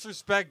 turtle. the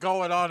disrespect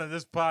going on in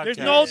this podcast. There's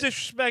no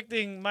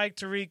disrespecting Mike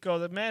Tirico.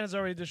 The man has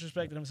already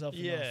disrespected himself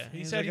yeah, enough. He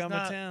he's said like, he's I'm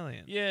not.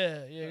 Italian.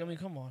 Yeah. I mean,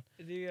 come on.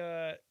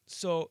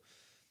 So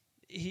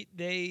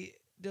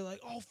they're like,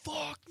 oh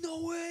fuck,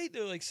 no way.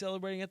 They're like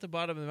celebrating at the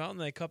bottom of the mountain.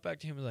 They cut back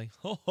to him and like,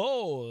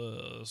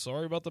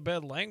 sorry about the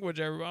bad language,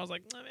 everyone. I was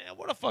like, nah, man,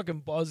 what a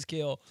fucking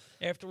buzzkill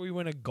after we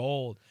win a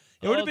gold.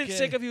 It would have been Okay.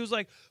 sick if he was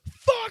like,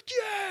 fuck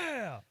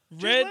yeah.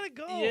 Just Red, let it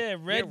go. yeah,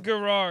 Red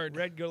Gerard.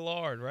 Red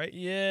Gillard, right?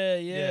 Yeah.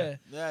 Yeah,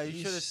 you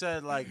He's- should have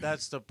said like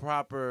that's the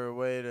proper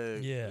way to.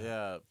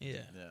 Yeah.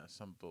 Yeah.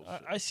 Some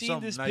bullshit. I seen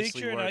Some this nicely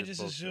picture and I worded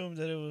just bullshit. assumed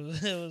that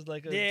it was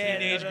like a Yeah,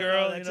 teenage no,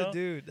 girl. That's you know? a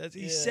dude.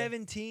 He's Yeah.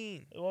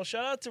 17. Well,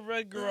 shout out to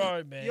Red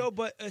Gerard, man. Yo,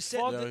 but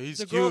Fuck Yo, he's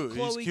the girl cute.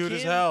 Chloe He's cute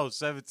as Kim- hell.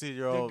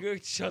 17-year-old.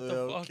 Shut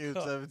the fuck cute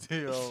up.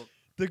 17-year-old.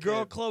 The girl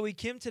kid. Chloe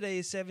Kim today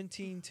is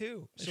 17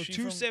 too. Is So she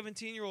two from-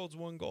 17-year-olds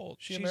won gold.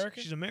 She She's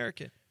American? She's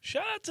American.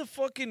 Shout out to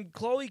fucking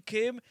Chloe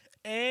Kim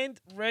and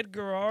Red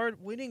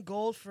Gerard winning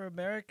gold for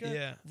America.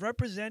 Yeah.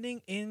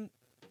 Representing in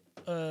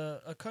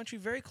a country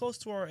very close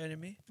to our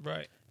enemy,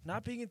 Right.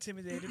 not being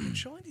intimidated, but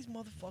showing these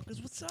motherfuckers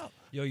what's up.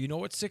 Yo, you know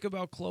what's sick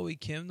about Chloe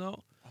Kim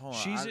though? Hold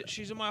on,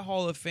 She's in my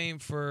Hall of Fame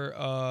for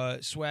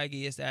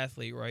swaggiest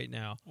athlete right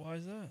now Why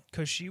is that?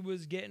 because she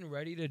was getting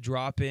ready to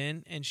drop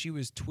in and she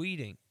was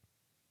tweeting.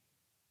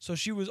 So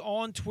she was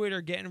on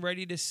Twitter getting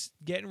ready to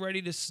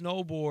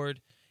snowboard,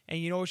 and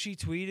you know what she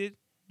tweeted?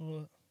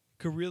 What?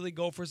 Could really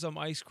go for some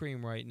ice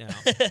cream right now.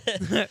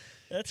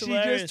 That's She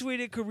hilarious. just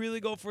tweeted could really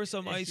go for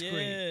some ice cream.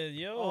 Yeah,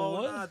 yo, Oh,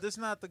 what? nah, this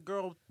not the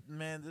girl,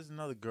 man. There's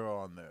another girl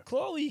on there.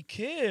 Chloe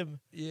Kim.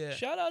 Yeah.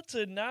 Shout out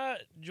to not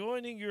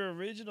joining your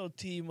original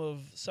team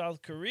of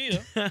South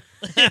Korea.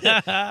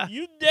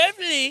 You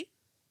definitely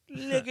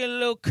looking a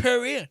little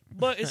Korean,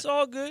 but it's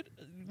all good.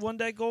 Won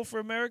that goal for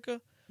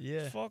America.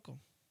 Yeah. Fuck them.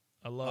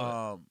 I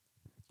love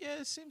it. Yeah,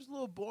 it seems a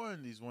little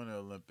boring these Winter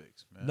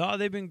Olympics, man. No,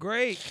 they've been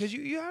great because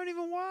you haven't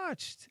even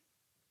watched.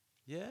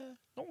 Yeah.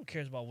 No one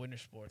cares about winter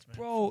sports, man.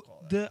 Bro, Fuck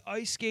all that. the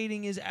ice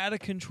skating is out of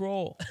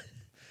control.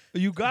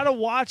 You got to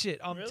watch it.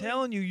 I'm Really?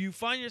 telling you, you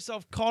find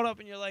yourself caught up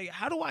and you're like,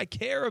 how do I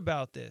care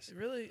about this?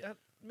 Really,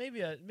 maybe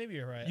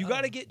you're right. You I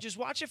got to don't know. get, just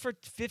watch it for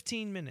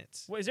 15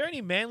 minutes. Wait, is there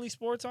any manly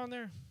sports on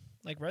there?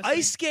 Like wrestling?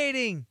 Ice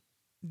skating,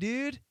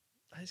 dude.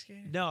 Ice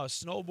skating? No,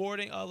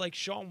 snowboarding. Like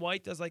Shaun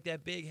White does like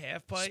that big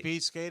half pipe.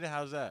 Speed skating,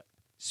 how's that?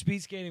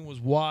 Speed skating was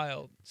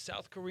wild.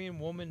 South Korean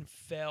woman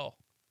fell.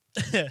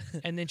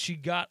 And then she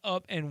got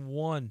up and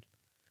won.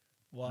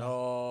 Wow.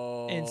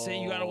 No. And say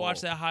you got to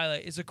watch that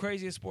highlight. It's the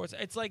craziest sports.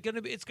 It's like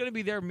it's gonna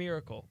be their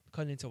miracle.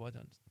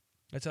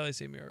 That's how they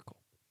say miracle.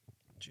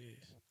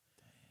 Jeez.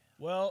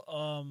 Well,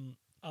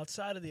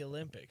 outside of the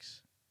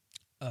Olympics,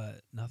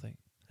 Nothing.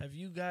 have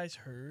you guys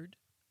heard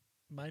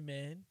my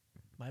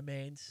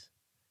man's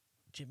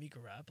Jimmy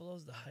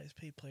Garoppolo's the highest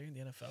paid player in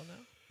the NFL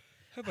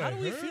now? How do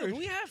we feel? Do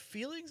we have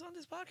feelings on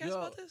this podcast Yo,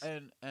 about this?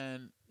 And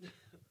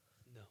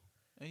No.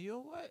 and you know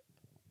what?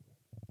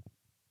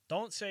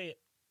 Don't say it,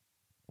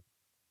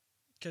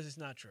 because it's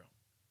not true.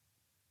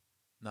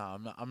 No,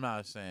 I'm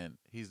not saying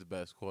he's the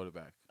best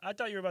quarterback. I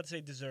thought you were about to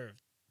say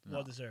deserved. No.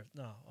 Well deserved.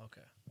 No,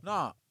 okay.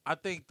 No, I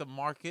think the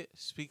market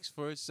speaks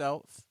for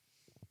itself,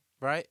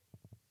 right?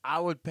 I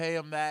would pay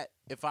him that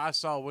if I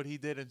saw what he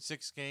did in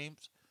 6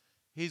 games.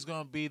 He's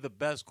going to be the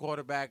best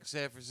quarterback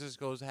San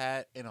Francisco's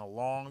had in a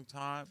long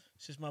time.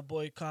 It's just my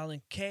boy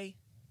Colin K.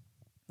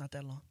 Not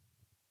that long.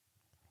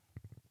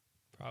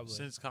 Probably.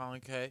 Since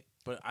Colin K.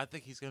 But I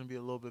think he's going to be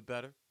a little bit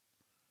better.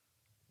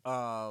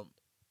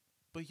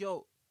 But,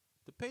 yo,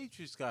 the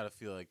Patriots got to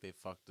feel like they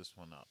fucked this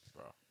one up,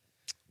 bro.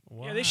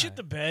 Yeah, they shit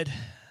the bed.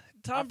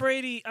 Tom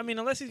Brady, I mean,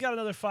 unless he's got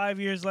another 5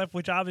 years left,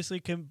 which obviously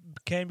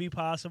can be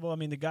possible. I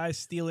mean, the guy's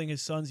stealing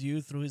his son's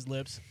youth through his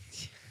lips.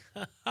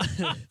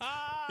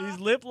 He's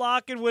lip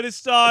locking with his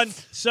son,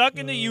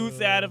 sucking the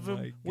youth out of Oh,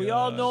 him. my We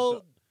all God.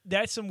 know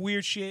that's some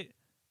weird shit.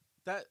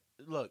 That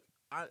look,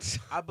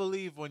 I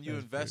believe when you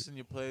invest in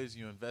your players,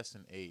 you invest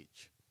in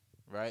age,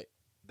 right?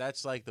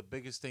 That's like the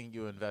biggest thing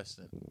you invest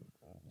in.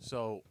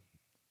 So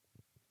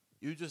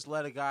you just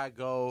let a guy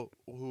go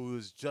who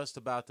is just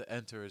about to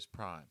enter his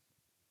prime,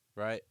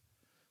 right?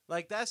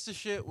 Like that's the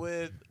shit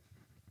with,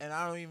 and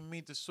I don't even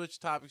mean to switch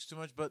topics too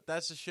much, but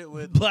that's the shit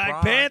with Black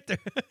LeBron. Panther.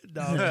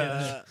 No, I'm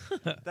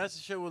kidding. That's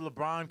the shit with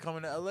LeBron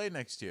coming to LA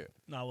next year.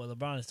 No, well,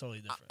 LeBron is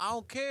totally different. I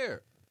don't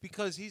care.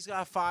 because he's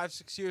got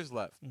 5-6 years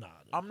left. Nah,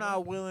 I'm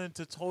not willing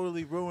to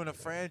totally ruin a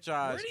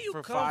franchise Where do you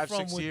for come 5-6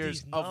 from with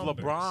years these of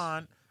numbers?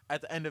 LeBron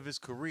at the end of his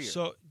career.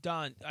 So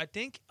Don, I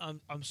think I'm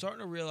starting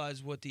to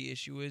realize what the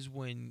issue is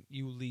when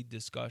you lead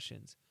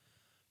discussions.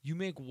 You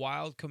make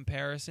wild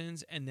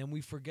comparisons, and then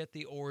we forget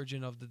the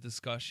origin of the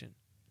discussion.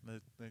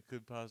 that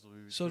could possibly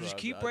be So true. just I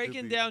keep could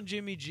breaking be- down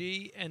Jimmy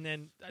G, and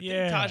then I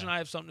Yeah. think Taj and I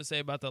have something to say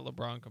about that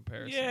LeBron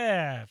comparison.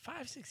 Yeah,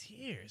 5-6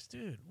 years,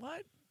 dude.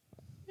 What?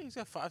 Yeah, he's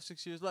got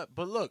 5-6 years left.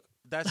 But look,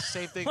 that's the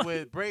same thing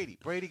with Brady.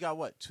 Brady got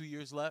what, 2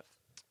 years left?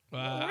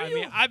 I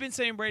mean, I've been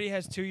saying Brady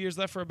has 2 years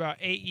left for about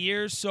 8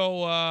 years,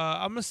 so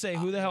I'm gonna say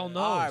who the hell knows?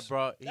 All right,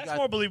 bro. That's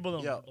more believable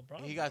than Yo,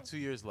 LeBron. he got 2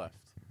 years left.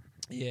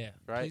 Yeah,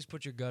 Right? Please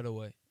put your gut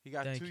away. He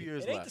got Thank 2 you.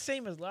 years It ain't left. the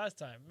same as last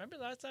time. Remember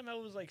last time I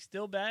was like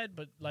still bad,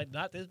 but like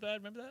not this bad.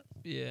 Remember that?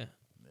 Yeah.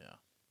 Yeah.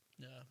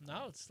 Yeah.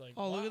 Now it's like.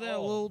 Oh, look at wow, that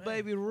little man.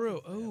 baby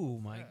Rue. Oh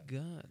my Yeah.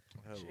 God.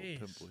 I had a Jeez.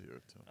 little pimple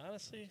here too.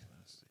 Honestly,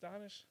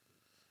 Donish,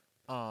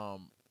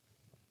 Um.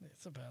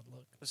 it's a bad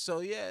look. So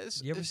yeah,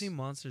 it's, You ever it's, seen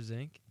Monsters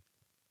Inc?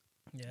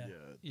 Yeah.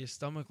 Your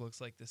stomach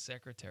looks like the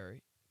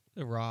secretary,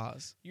 the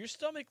Roz. Your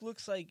stomach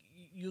looks like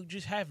you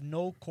just have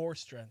no core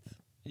strength.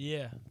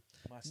 Yeah.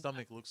 My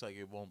stomach looks like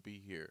it won't be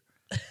here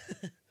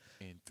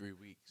in 3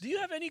 weeks. Do you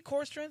have any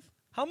core strength?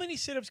 How many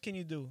sit-ups can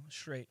you do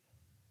straight?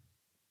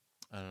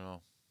 I don't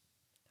know.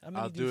 How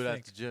many I'll do you do it think?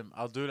 at the gym.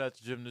 I'll do it at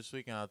the gym this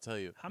week, and I'll tell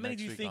you. How many next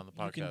do you week think on the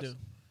podcast. you can do?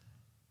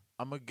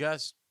 I'm gonna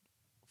guess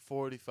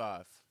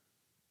 45.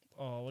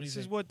 Oh, what do you This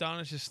is think? what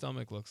Donish's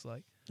stomach looks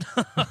like.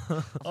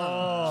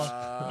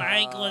 Oh,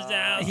 Mike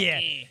Wazowski. Yeah.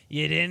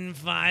 You didn't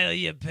file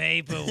your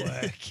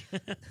paperwork.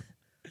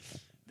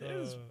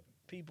 There's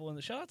people in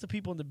the shout out to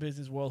people in the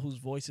business world whose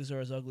voices are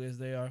as ugly as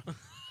they are.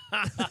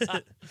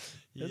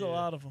 There's a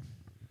lot of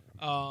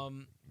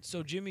them.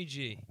 So Jimmy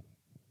G.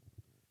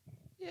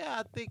 Yeah,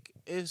 I think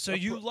it's. So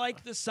you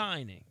like the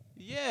signing?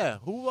 Yeah.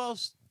 Who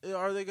else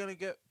are they gonna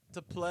get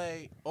to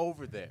play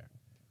over there?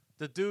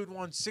 The dude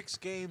won 6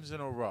 games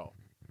in a row.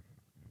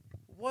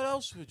 What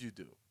else would you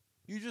do?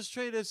 You just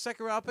traded a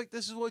second round pick.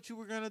 This is what you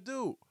were gonna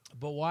do.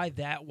 But why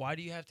that? Why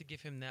do you have to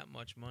give him that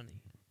much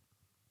money?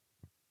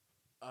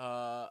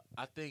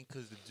 I think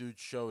because the dude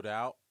showed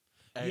out,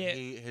 and Yeah.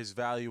 his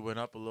value went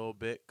up a little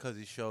bit because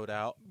he showed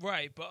out.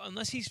 Right, but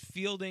unless he's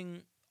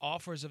fielding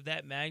offers of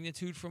that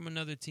magnitude from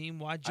another team,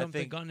 why jump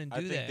the gun and do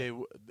I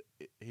think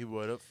that? he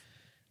would have.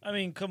 I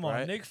mean, come on.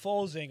 Right. Nick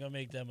Foles ain't gonna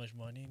make that much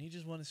money, and he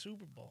just won a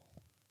Super Bowl.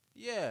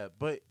 Yeah,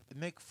 but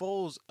Nick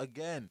Foles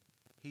again,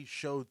 he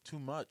showed too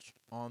much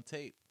on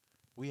tape.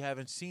 We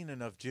haven't seen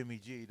enough Jimmy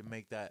G to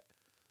make that.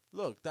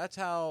 Look, that's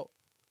how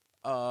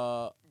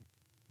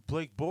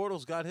Blake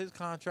Bortles got his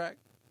contract.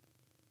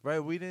 Right?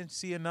 We didn't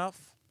see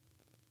enough.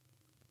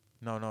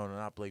 No,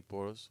 not Blake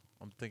Bortles.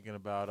 I'm thinking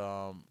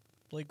about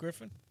Blake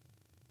Griffin.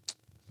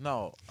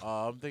 no,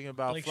 I'm thinking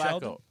about Blake Flacco.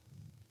 Sheldon?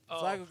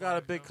 Flacco got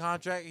a big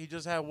contract. He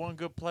just had one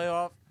good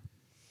playoff,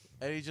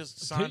 and he just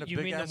signed a You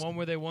big mean ass. the one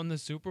where they won the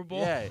Super Bowl?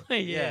 Yeah,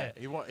 yeah.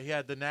 yeah. He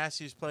had the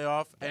nastiest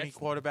playoff any That's-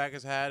 quarterback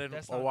has had in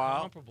That's a not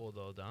while. comparable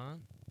though,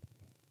 Don.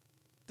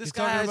 This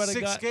You're guy talking has about a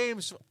 6 guy-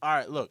 games. All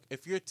right, look.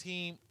 If your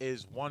team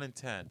is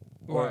 1-10,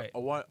 or Right. a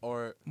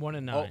 1-9.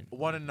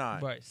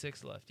 1-9, Right,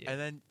 6 left. Yeah. and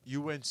then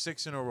you win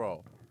 6 in a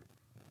row,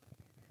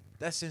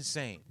 that's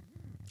insane.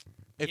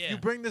 If Yeah. you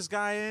bring this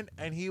guy in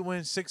and he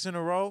wins 6 in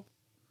a row,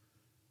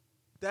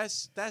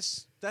 that's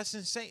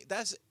insane.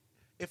 That's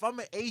if I'm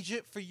an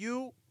agent for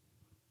you.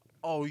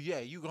 Oh yeah,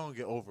 you gonna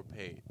get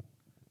overpaid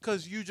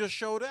because you just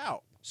showed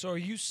out. So are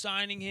you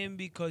signing him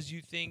because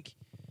you think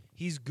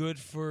he's good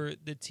for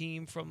the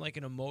team from like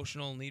an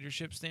emotional and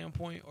leadership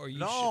standpoint, or you?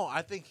 No,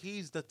 I think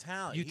he's the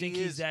talent. You think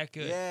he's that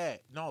good? Yeah.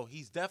 No,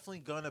 he's definitely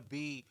gonna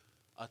be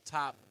a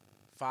top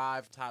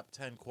 5, top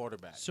 10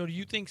 quarterback. So do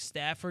you think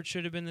Stafford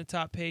should have been the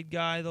top paid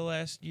guy the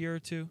last year or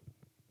two?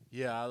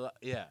 Yeah,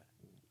 yeah.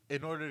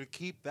 In order to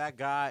keep that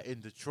guy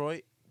in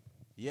Detroit,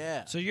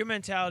 yeah. So your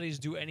mentality is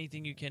do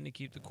anything you can to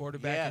keep the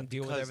quarterback yeah, and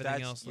deal with because everything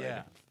that's- else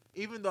later.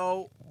 Yeah. Even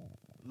though,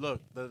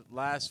 look, the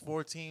last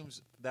 4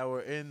 teams that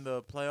were in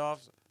the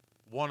playoffs,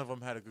 one of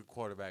them had a good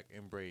quarterback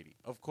in Brady.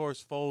 Of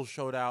course, Foles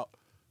showed out,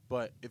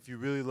 but if you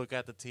really look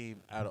at the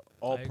team at an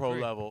all-pro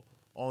agree. level,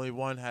 only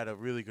one had a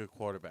really good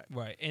quarterback.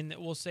 Right, and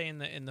we'll say in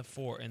the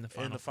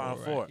final Final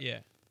four, Four. right? Yeah.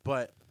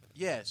 But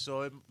yeah,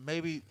 so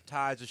maybe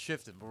tides are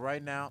shifting. But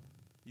right now,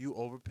 you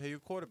overpay your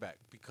quarterback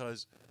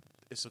because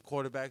it's a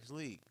quarterback's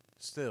league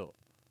still,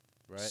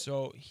 right?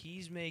 So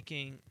he's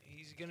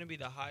going to be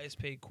the highest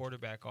paid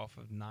quarterback off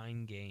of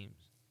 9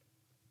 games.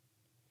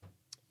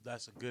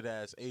 That's a good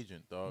ass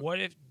agent, dog. What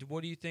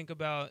do you think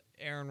about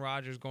Aaron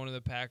Rodgers going to the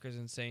Packers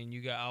and saying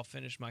I'll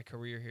finish my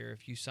career here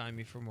if you sign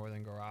me for more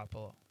than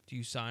Garoppolo? Do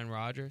you sign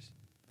Rodgers?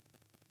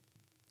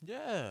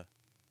 Yeah.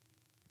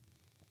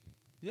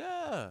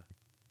 Yeah.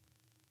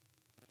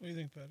 What do you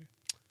think, Patty?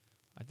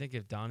 I think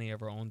if Donnie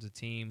ever owns a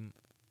team,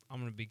 I'm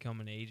going to become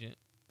an agent.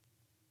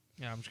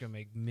 Yeah, I'm just going to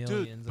make millions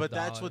Dude, of but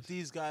dollars that's what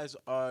these guys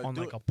are on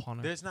doing. like a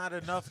punter. There's not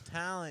enough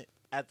talent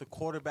at the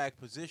quarterback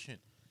position.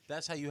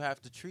 That's how you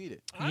have to treat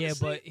it. Yeah,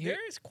 Honestly, but here-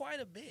 there is quite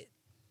a bit.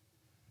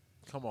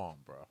 Come on,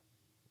 bro.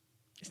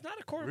 It's not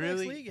a quarterback's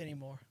Really? league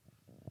anymore.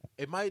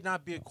 It might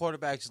not be a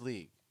quarterback's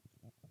league.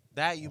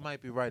 That you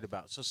might be right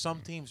about. So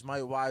some teams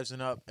might wisen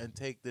up and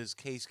take this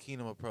Case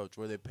Keenum approach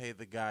where they pay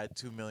the guy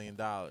 $2 million.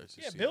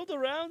 Yeah, build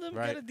around him,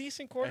 Right. get a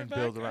decent quarterback.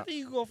 build I around- think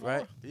you can go for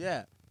Right?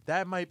 Yeah.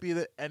 That might be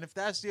and if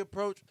that's the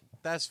approach,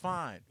 that's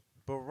fine.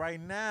 But right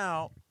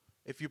now,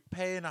 if you're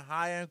paying a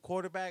high-end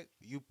quarterback,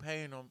 you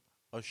paying them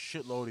a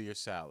shitload of your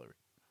salary.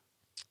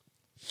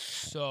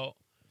 So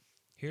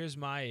here's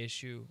my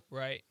issue,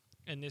 right?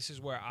 And this is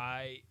where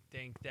I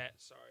think that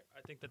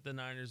the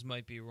Niners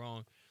might be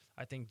wrong.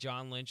 I think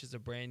John Lynch is a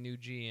brand new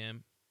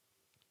GM,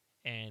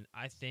 and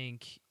I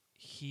think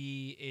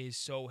he is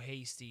so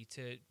hasty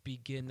to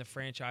begin the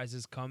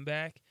franchise's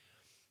comeback.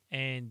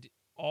 And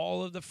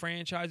all of the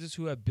franchises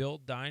who have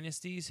built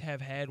dynasties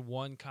have had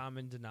one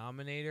common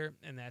denominator,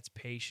 and that's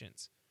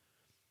patience.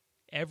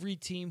 Every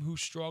team who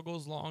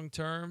struggles long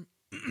term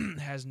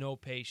has no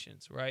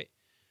patience, right?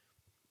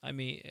 I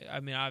mean,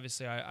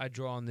 obviously, I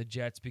draw on the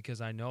Jets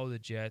because I know the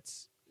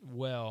Jets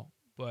well,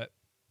 but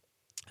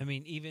I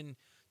mean, even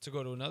to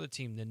go to another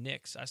team, the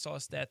Knicks. I saw a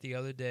stat the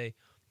other day.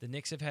 The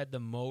Knicks have had the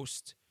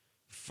most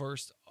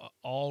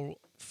all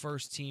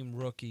first team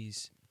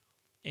rookies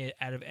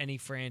out of any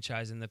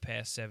franchise in the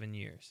past 7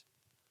 years.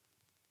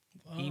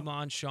 Wow.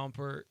 Iman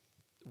Shumpert,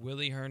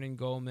 Willie Hernan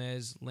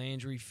Gomez,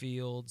 Landry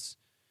Fields.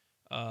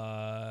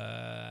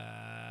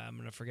 I'm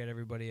gonna forget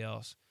everybody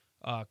else.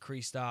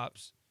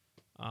 Kristaps,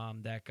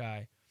 that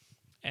guy,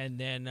 and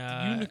then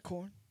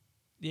Unicorn.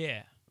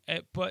 yeah.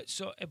 But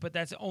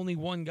that's only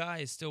one guy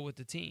is still with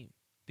the team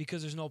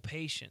because there's no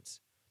patience.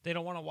 They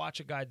don't want to watch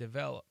a guy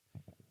develop.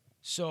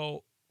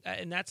 So,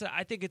 and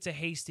I think it's a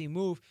hasty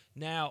move.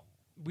 Now,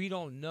 we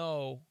don't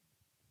know,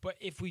 but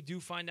if we do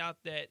find out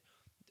that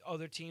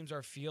other teams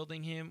are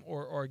fielding him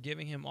or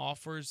giving him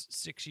offers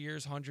 6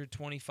 years,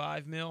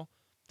 125 mil,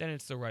 then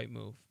it's the right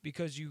move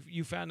because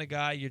you found a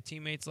guy, your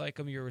teammates like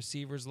him, your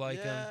receivers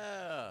like him,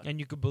 and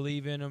you could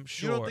believe in him.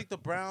 Sure. You don't think the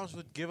Browns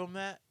would give him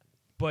that?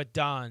 But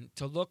Don,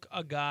 to look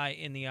a guy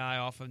in the eye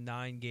off of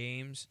 9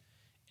 games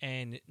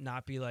and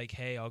not be like,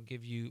 hey, I'll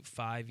give you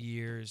 5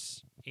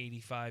 years,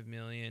 $85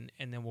 million,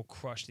 and then we'll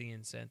crush the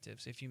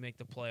incentives. If you make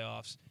the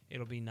playoffs,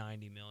 it'll be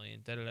 $90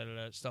 million,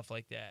 stuff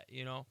like that.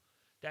 You know,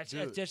 that's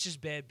just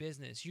bad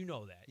business. You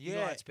know that. You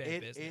know it's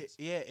bad business.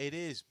 It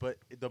is. But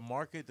the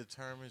market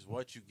determines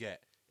what you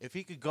get. If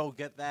he could go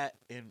get that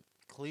in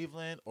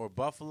Cleveland or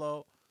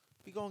Buffalo,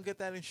 he gonna get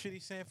that in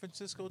shitty San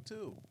Francisco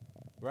too,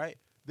 right?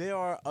 They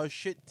are a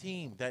shit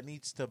team that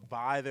needs to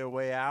buy their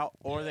way out,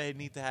 or they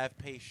need to have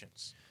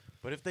patience.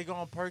 But if they go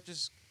and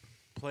purchase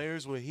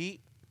players with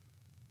heat,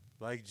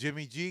 like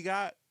Jimmy G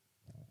got,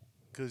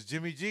 because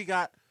Jimmy G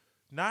got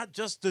not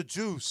just the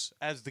juice,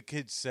 as the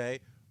kids say,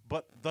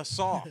 but the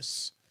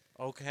sauce.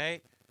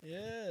 Okay,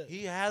 Yeah.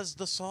 he has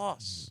the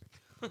sauce.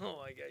 Oh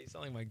my God, you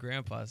sound like my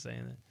grandpa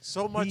saying that.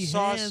 So much He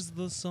sauce. has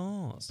the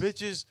sauce.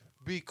 Bitches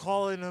be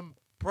calling him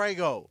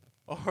Prego.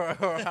 Or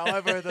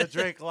however the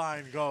Drake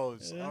line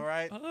goes, all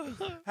right?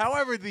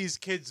 However these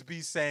kids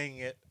be saying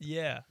it,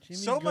 Yeah. Jimmy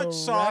so much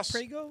sauce.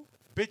 Prego?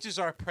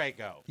 bitches are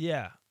Prego.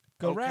 Yeah.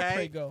 Go rap Okay.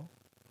 Prego.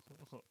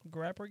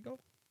 Grab Prego?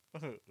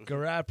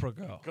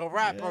 Garapago. Go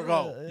rap or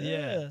go.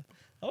 Yeah.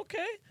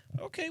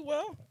 Okay,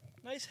 well,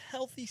 nice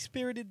healthy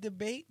spirited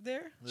debate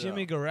there.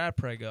 Jimmy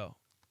Garapago.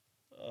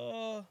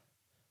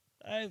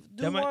 I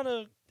do That might- want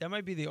to That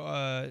might be the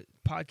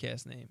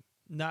podcast name.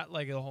 Not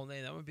like the whole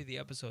name. That would be the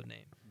episode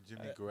name.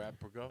 Jimmy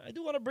Garoppolo. I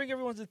do want to bring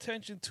everyone's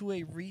attention to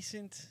a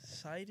recent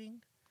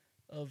sighting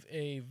of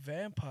a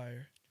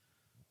vampire.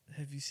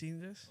 Have you seen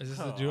this? Is this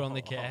the dude on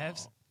the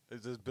Cavs?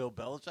 Is this Bill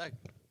Belichick?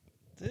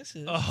 This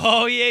is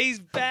Oh yeah, he's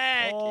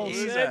back. Oh,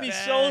 He's Sammy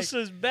back.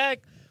 Sosa's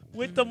back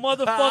with the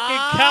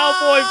motherfucking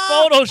cowboy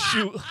photo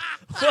shoot.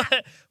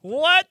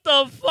 What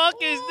the fuck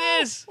is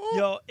this?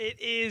 Yo, it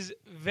is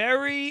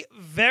very,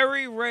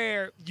 very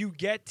rare you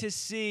get to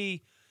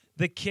see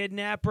the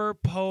kidnapper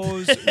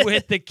pose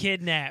with the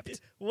kidnapped.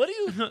 What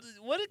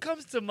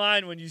comes to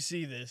mind when you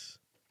see this?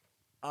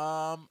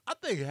 I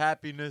think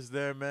happiness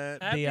there, man.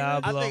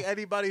 Diablo. I think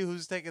anybody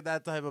who's taking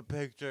that type of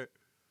picture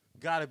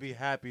gotta be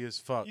happy as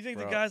fuck. You think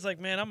bro. the guy's like,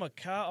 man, I'm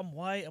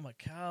white, I'm a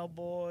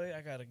cowboy, I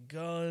got a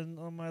gun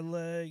on my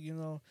leg, you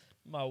know,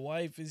 my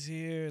wife is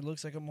here, it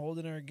looks like I'm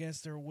holding her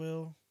against her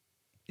will.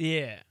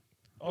 Yeah.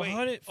 Wait,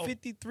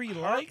 153 Her-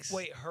 likes?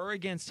 Wait, her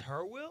against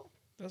her will?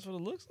 That's what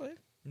it looks like.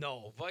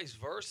 No, vice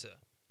versa.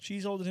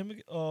 She's holding him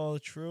against, oh,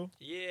 true.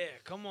 Yeah,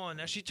 come on.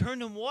 Now she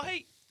turned him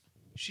white.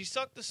 She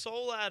sucked the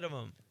soul out of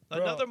him.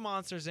 Bro. Another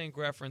Monsters Inc.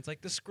 reference,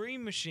 like the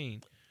Scream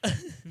Machine.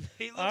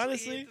 He looks like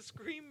Honestly, he hit the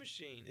Scream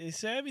Machine.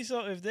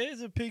 If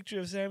there's a picture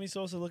of Sammy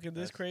Sosa looking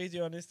this crazy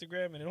on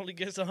Instagram and it only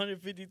gets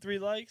 153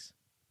 likes,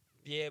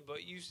 Yeah, but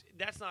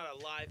that's not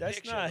a live that's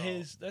picture. not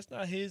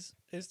though. his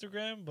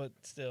Instagram, but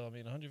still, I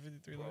mean,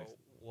 153 Bro,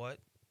 likes.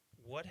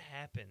 what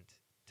happened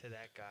to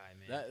that guy,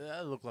 man?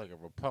 That looked like a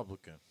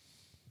Republican.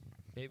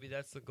 Maybe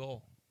that's the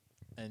goal.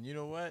 And you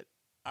know what?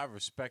 I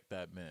respect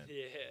that man.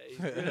 Yeah, he's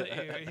You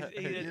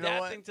adapting know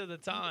what? to the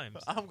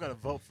times. I'm gonna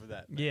vote for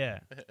that. Man. Yeah.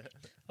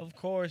 Of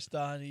course,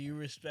 Donnie. You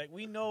respect.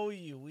 We know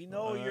you. We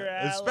know you're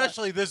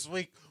especially this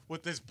week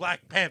with this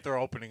Black Panther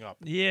opening up.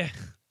 Yeah.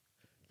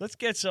 Let's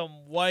get some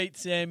white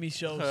Sammy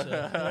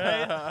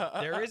Sosa,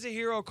 right? There is a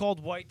hero called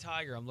White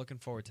Tiger. I'm looking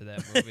forward to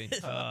that movie.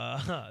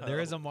 There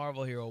is a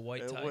Marvel hero,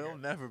 White It Tiger. will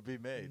never be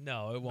made.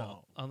 No, it won't.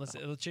 No. Unless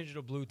it'll change it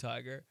to Blue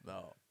Tiger.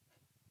 No.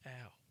 Ow.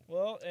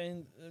 Well,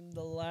 and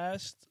the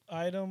last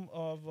item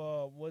of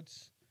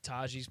what's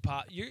Taji's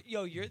pop. You're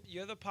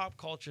the pop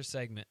culture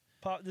segment.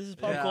 pop? This is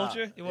pop Yeah.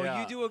 culture. Well,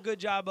 Yeah. you do a good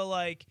job of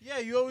like. Yeah,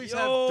 you always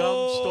have Yo.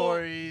 dumb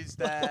stories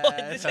that.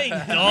 This ain't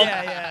dumb.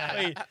 Yeah.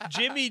 Wait,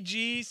 Jimmy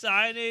G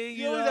signing.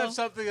 You You always know? have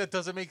something that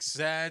doesn't make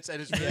sense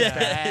and it's really Yeah.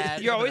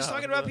 bad. You're always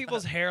talking about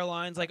people's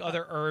hairlines like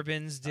other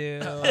urbans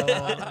do.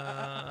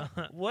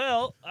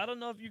 Well, I don't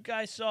know if you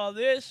guys saw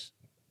this,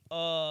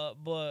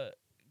 but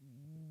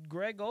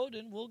Greg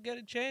Oden will get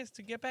a chance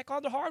to get back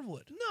on the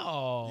hardwood.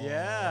 No.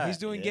 Yeah. He's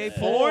doing gay Yeah.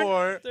 porn.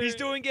 Four. He's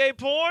doing gay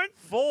porn.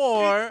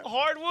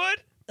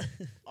 Hardwood.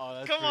 Oh,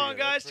 that's Come pretty on, good.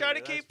 guys, That's try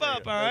pretty to good. keep That's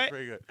up, pretty all good. right? That's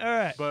pretty good. All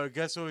right. But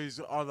guess who he's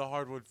on the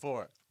hardwood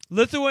for?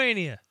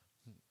 Lithuania.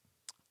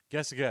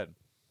 Guess again.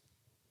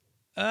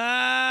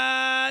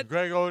 Uh,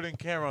 Greg Oden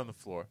can't run the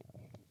floor.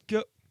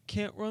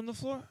 can't run the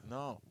floor.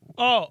 No.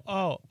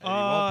 Oh. And he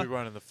won't be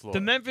running the floor.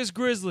 The Memphis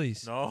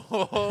Grizzlies. No,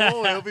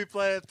 he'll be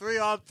playing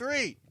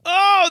 3-on-3.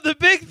 Oh, the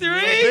big three. The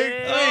big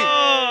three.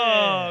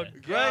 Oh,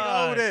 Greg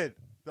God. Oden.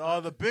 Oh,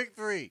 the big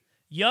three.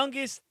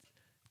 Youngest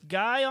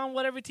guy on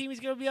whatever team he's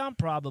gonna be on,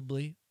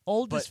 probably.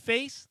 Oldest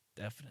face,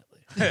 definitely.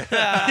 You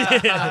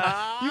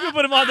can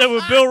put him on there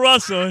with Bill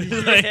Russell.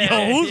 He's like,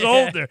 yo, who's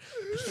older?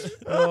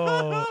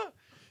 Oh.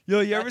 Yo,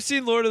 you ever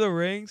seen Lord of the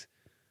Rings?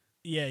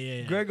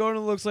 Yeah. Greg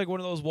Oden looks like one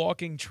of those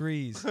walking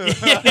trees.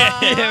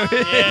 Yeah,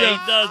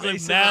 he does look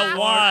He's mad so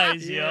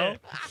wise, Yeah.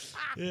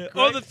 yo. Yeah.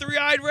 Oh, the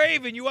three-eyed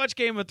raven. You watch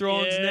Game of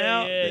Thrones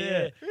now?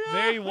 Yeah.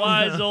 Very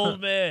wise old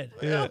man.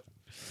 Yeah.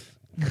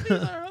 These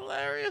are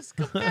hilarious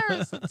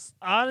comparisons.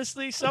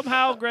 Honestly,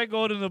 somehow Greg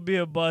Oden will be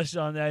a bust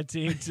on that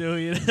team too.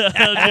 You know?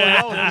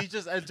 Oh, no, he's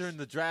just entering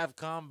the draft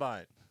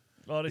combine.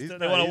 Oh, He's they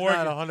not, want to work.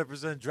 not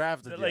 100%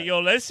 drafted They're yet. like, yo,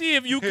 let's see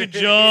if you could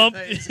jump.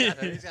 he's got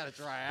to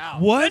try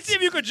out. What? Let's see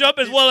if you could jump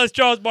as well as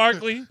Charles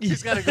Barkley.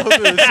 He's got to go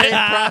through the same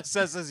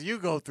process as you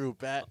go through,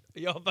 Pat.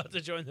 Yo, I'm about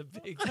to join the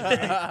big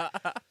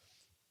three.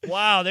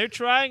 Wow, they're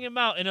trying him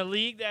out in a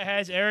league that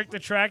has Eric the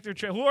Tractor.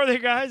 Who are the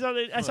guys on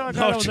the? I saw a guy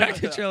that No, was like,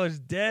 Tractor Trailer's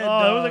dead.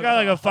 oh, there was a dog.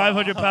 guy like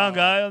a 500-pound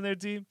guy on their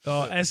team.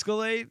 Oh,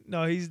 Escalade?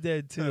 No, he's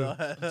dead too.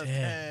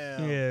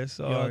 Damn. Yeah,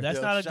 sorry. Yo,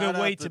 that's not a shout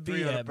good weight out to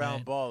be at, 300-pound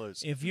man.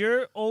 ballers. If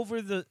you're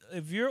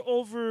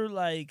over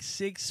like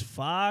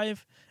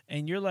 6'5"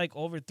 and you're like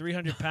over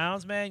 300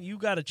 pounds, man, you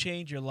got to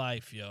change your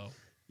life, yo.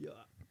 Yeah,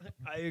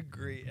 I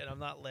agree, and I'm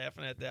not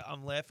laughing at that.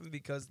 I'm laughing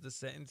because the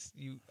sentence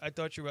I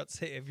thought you were about to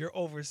say, if you're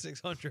over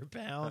 600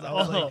 pounds, I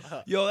was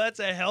like, yo, that's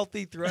a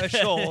healthy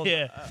threshold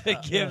Yeah. to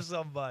give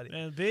somebody.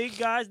 And big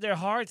guys, their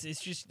hearts, it's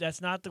just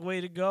that's not the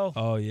way to go.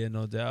 Oh yeah,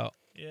 no doubt,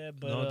 Yeah,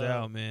 but no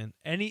doubt, man.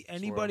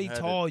 Anybody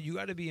headed. tall, you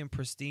got to be in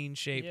pristine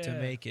shape to Yeah.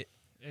 make it.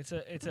 it's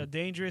a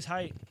dangerous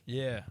height.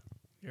 Yeah,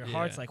 Your Yeah.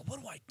 heart's like,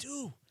 what do I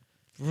do?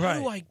 right. How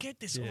do I get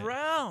this Yeah.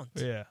 around?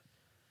 Yeah,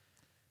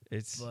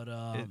 it's. But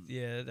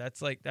Yeah,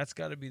 that's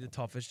got to be the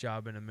toughest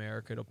job in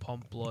America, to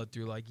pump blood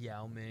through like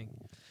Yao Ming.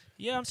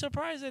 yeah, I'm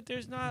surprised that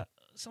there's not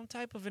some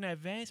type of an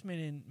advancement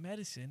in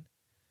medicine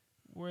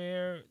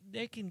where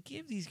they can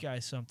give these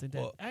guys something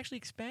that Well, actually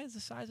expands the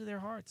size of their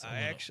hearts. a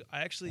I little.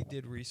 actually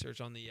did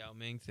research on the Yao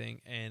Ming thing,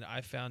 and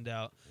I found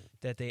out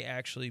that they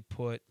actually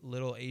put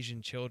little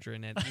Asian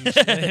children at each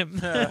limb,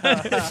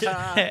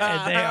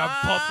 and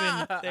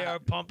they are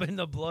pumping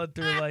the blood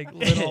through like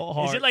little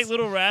hearts. Is it like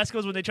Little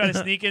Rascals when they try to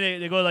sneak in?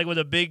 They go like with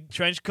a big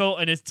trench coat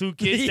and it's two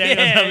kids standing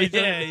on top of each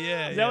other?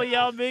 yeah. Is that what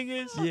Yao Ming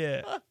is?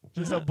 Yeah.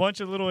 Just a bunch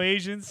of little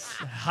Asians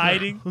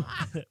hiding.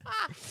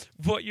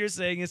 What you're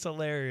saying is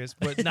hilarious,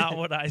 but not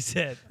what I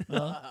said.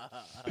 The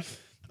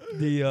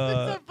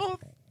They're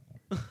both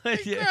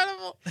yeah.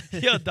 incredible.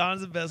 Yo,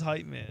 Don's the best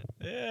hype man.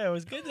 Yeah, it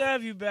was good to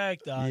have you back,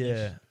 Don.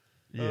 Yeah.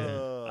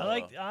 I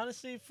like,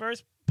 honestly,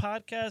 first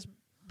podcast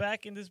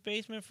back in this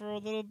basement for a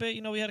little bit.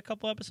 You know, we had a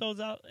couple episodes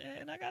out,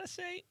 and I gotta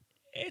say,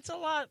 it's a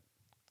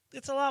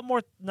lot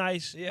more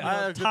nice. Yeah. I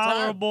had a good time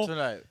tolerable.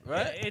 tonight,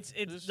 right? It's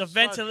This the is fun.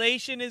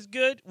 ventilation is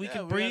good. We Yeah,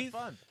 can had breathe.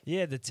 fun.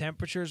 Yeah, the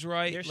temperature's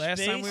right. There's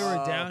Last time we space.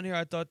 were down here,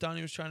 I thought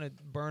Donnie was trying to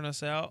burn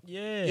us out.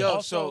 Yeah. Yo,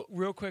 Also, so-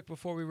 real quick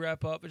before we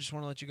wrap up, I just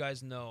want to let you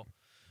guys know.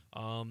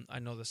 I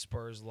know the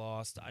Spurs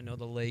lost. I know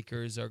the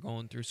Lakers are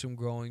going through some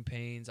growing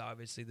pains.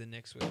 Obviously, the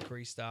Knicks with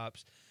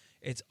Kristaps.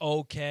 It's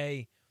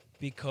okay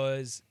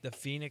because the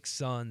Phoenix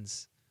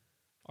Suns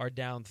are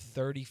down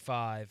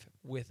 35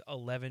 with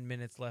 11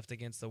 minutes left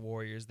against the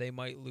Warriors. They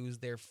might lose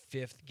their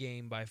 5th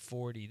game by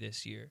 40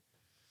 this year.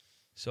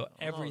 So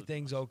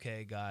everything's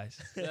okay, guys.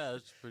 Yeah,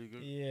 that's pretty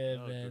good. Yeah,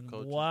 good man.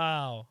 coaching.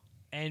 Wow.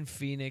 And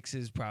Phoenix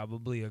is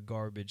probably a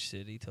garbage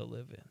city to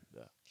live in.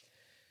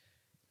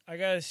 I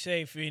gotta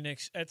say,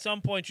 Phoenix, at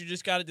some point you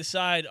just gotta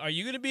decide: are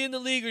you gonna be in the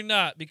league or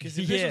not? Because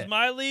if this Yeah. was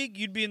my league,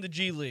 you'd be in the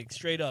G League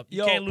straight up. You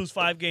Yo, can't lose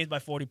 5 games by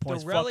 40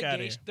 points. Fuck out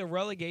of here. The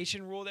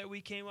relegation rule that we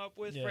came up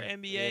with for Yeah.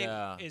 NBA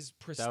Yeah. is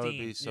pristine. That would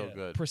be so Yeah.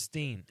 good.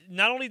 Pristine.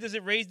 Not only does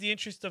it raise the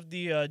interest of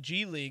the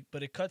G League,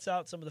 but it cuts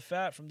out some of the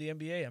fat from the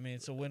NBA. I mean,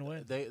 it's a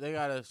win-win. They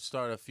got to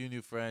start a few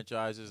new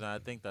franchises, and I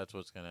think that's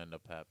what's going to end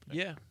up happening.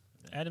 Yeah.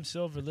 Adam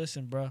Silver,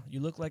 listen, bro.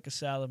 You look like a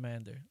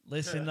salamander.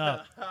 Listen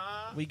up.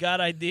 We got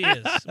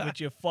ideas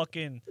with your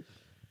fucking.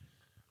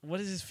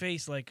 What is his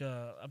face like?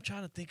 I'm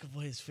trying to think of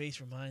what his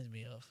face reminds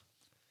me of.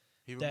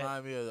 He That-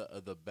 reminded me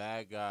of the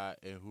bad guy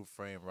in Who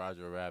Framed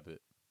Roger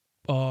Rabbit.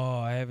 Oh,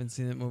 I haven't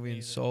seen that movie in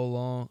Neither. so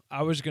long.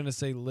 I was gonna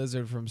say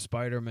Lizard from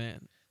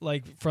Spider-Man,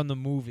 like from the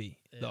movie,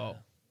 though.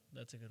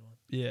 That's a good one.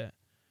 Yeah.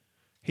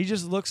 He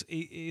just looks.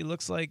 He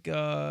looks like.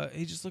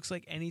 He just looks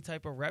like any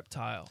type of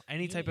reptile,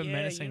 any type of Yeah,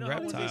 menacing you know how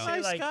when they reptile. say,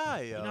 Nice like,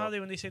 guy, You know how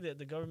when they say that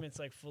the government's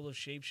like full of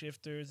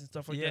shapeshifters and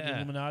stuff like that, the Yeah.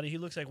 Illuminati? He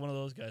looks like one of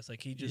those guys.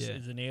 Like he just Yeah.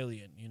 is an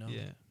alien, you know?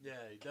 Yeah. Yeah,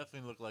 he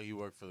definitely looked like he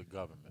worked for the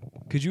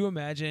government. Could you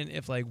imagine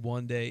if like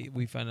one day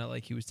we found out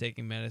like he was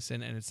taking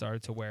medicine and it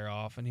started to wear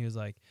off and he was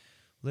like,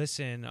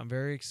 "Listen, I'm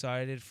very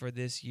excited for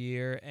this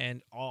year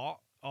and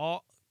all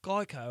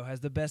Geico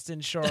has the best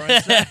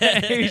insurance."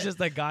 He's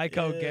just a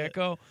Geico Yeah.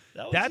 gecko.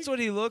 That was That's a, what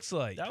he looks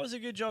like. that was a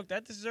good joke.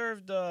 That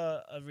deserved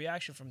a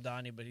reaction from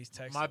Donnie, but he's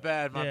texting. My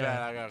bad.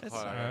 Yeah, I got that's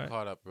caught. I all got right.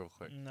 caught up real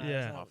quick. Nah,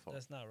 Yeah. My fault.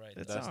 that's not right.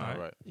 That's That's all not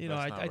right. You know,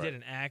 That's I not did right.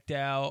 an act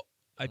out.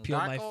 I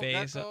peeled my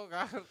face. Gecko.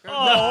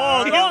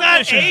 Oh, he's no, not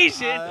dis-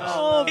 Asian.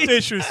 Oh,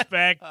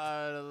 disrespect. I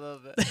heard a little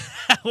bit.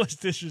 That was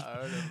I disrespect.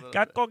 heard a little bit.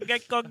 Gecko,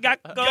 gecko,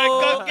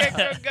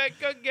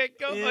 gecko.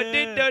 Gecko.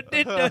 Yeah.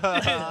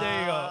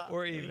 There you go.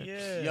 We're even.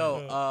 Yeah.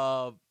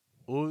 Yo,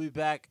 we'll be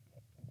back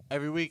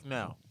every week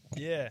now.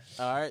 Yeah.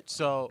 All right.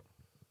 So,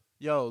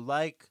 yo,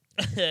 like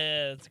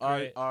yeah, that's our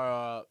great.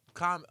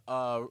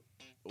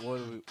 what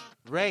do we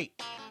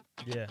rate?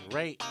 Yeah.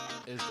 Rate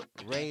is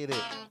rate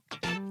it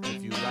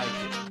if you like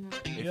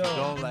it. If Yo. you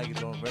don't like it,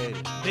 don't rate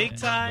it. Big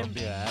time. Don't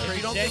be an If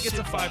you don't think it's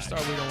a 5-star,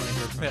 we don't want to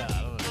hear from you. Yeah,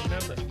 I don't know.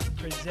 Remember,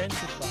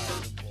 presented by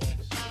the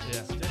boys. Yeah.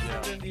 It's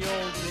different than the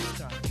old big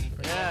time.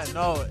 Yeah,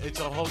 no, it's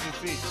a whole new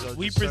feed. So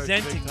We just search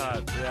presenting Big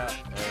Time. Yeah,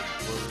 and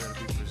we're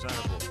gonna be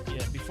presentable.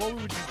 Yeah, before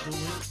we would just do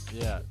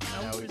it. Yeah,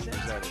 Now now we we present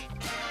present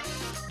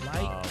it.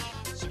 Like,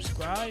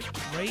 subscribe,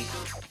 rate,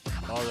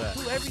 All that.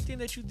 do everything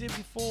that you did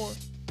before.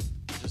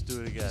 Just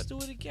do it again. Just do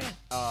it again.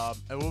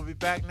 And we'll be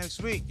back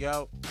next week,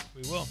 yo.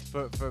 We will.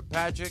 For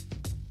Patrick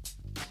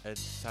and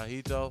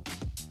Tahito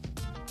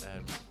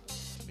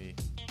and me.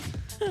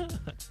 Good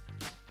night.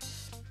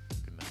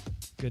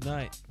 Good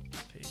night.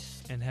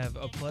 Peace. And have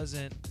a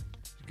pleasant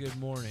good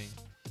morning.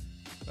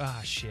 Ah,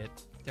 shit.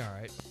 All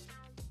right.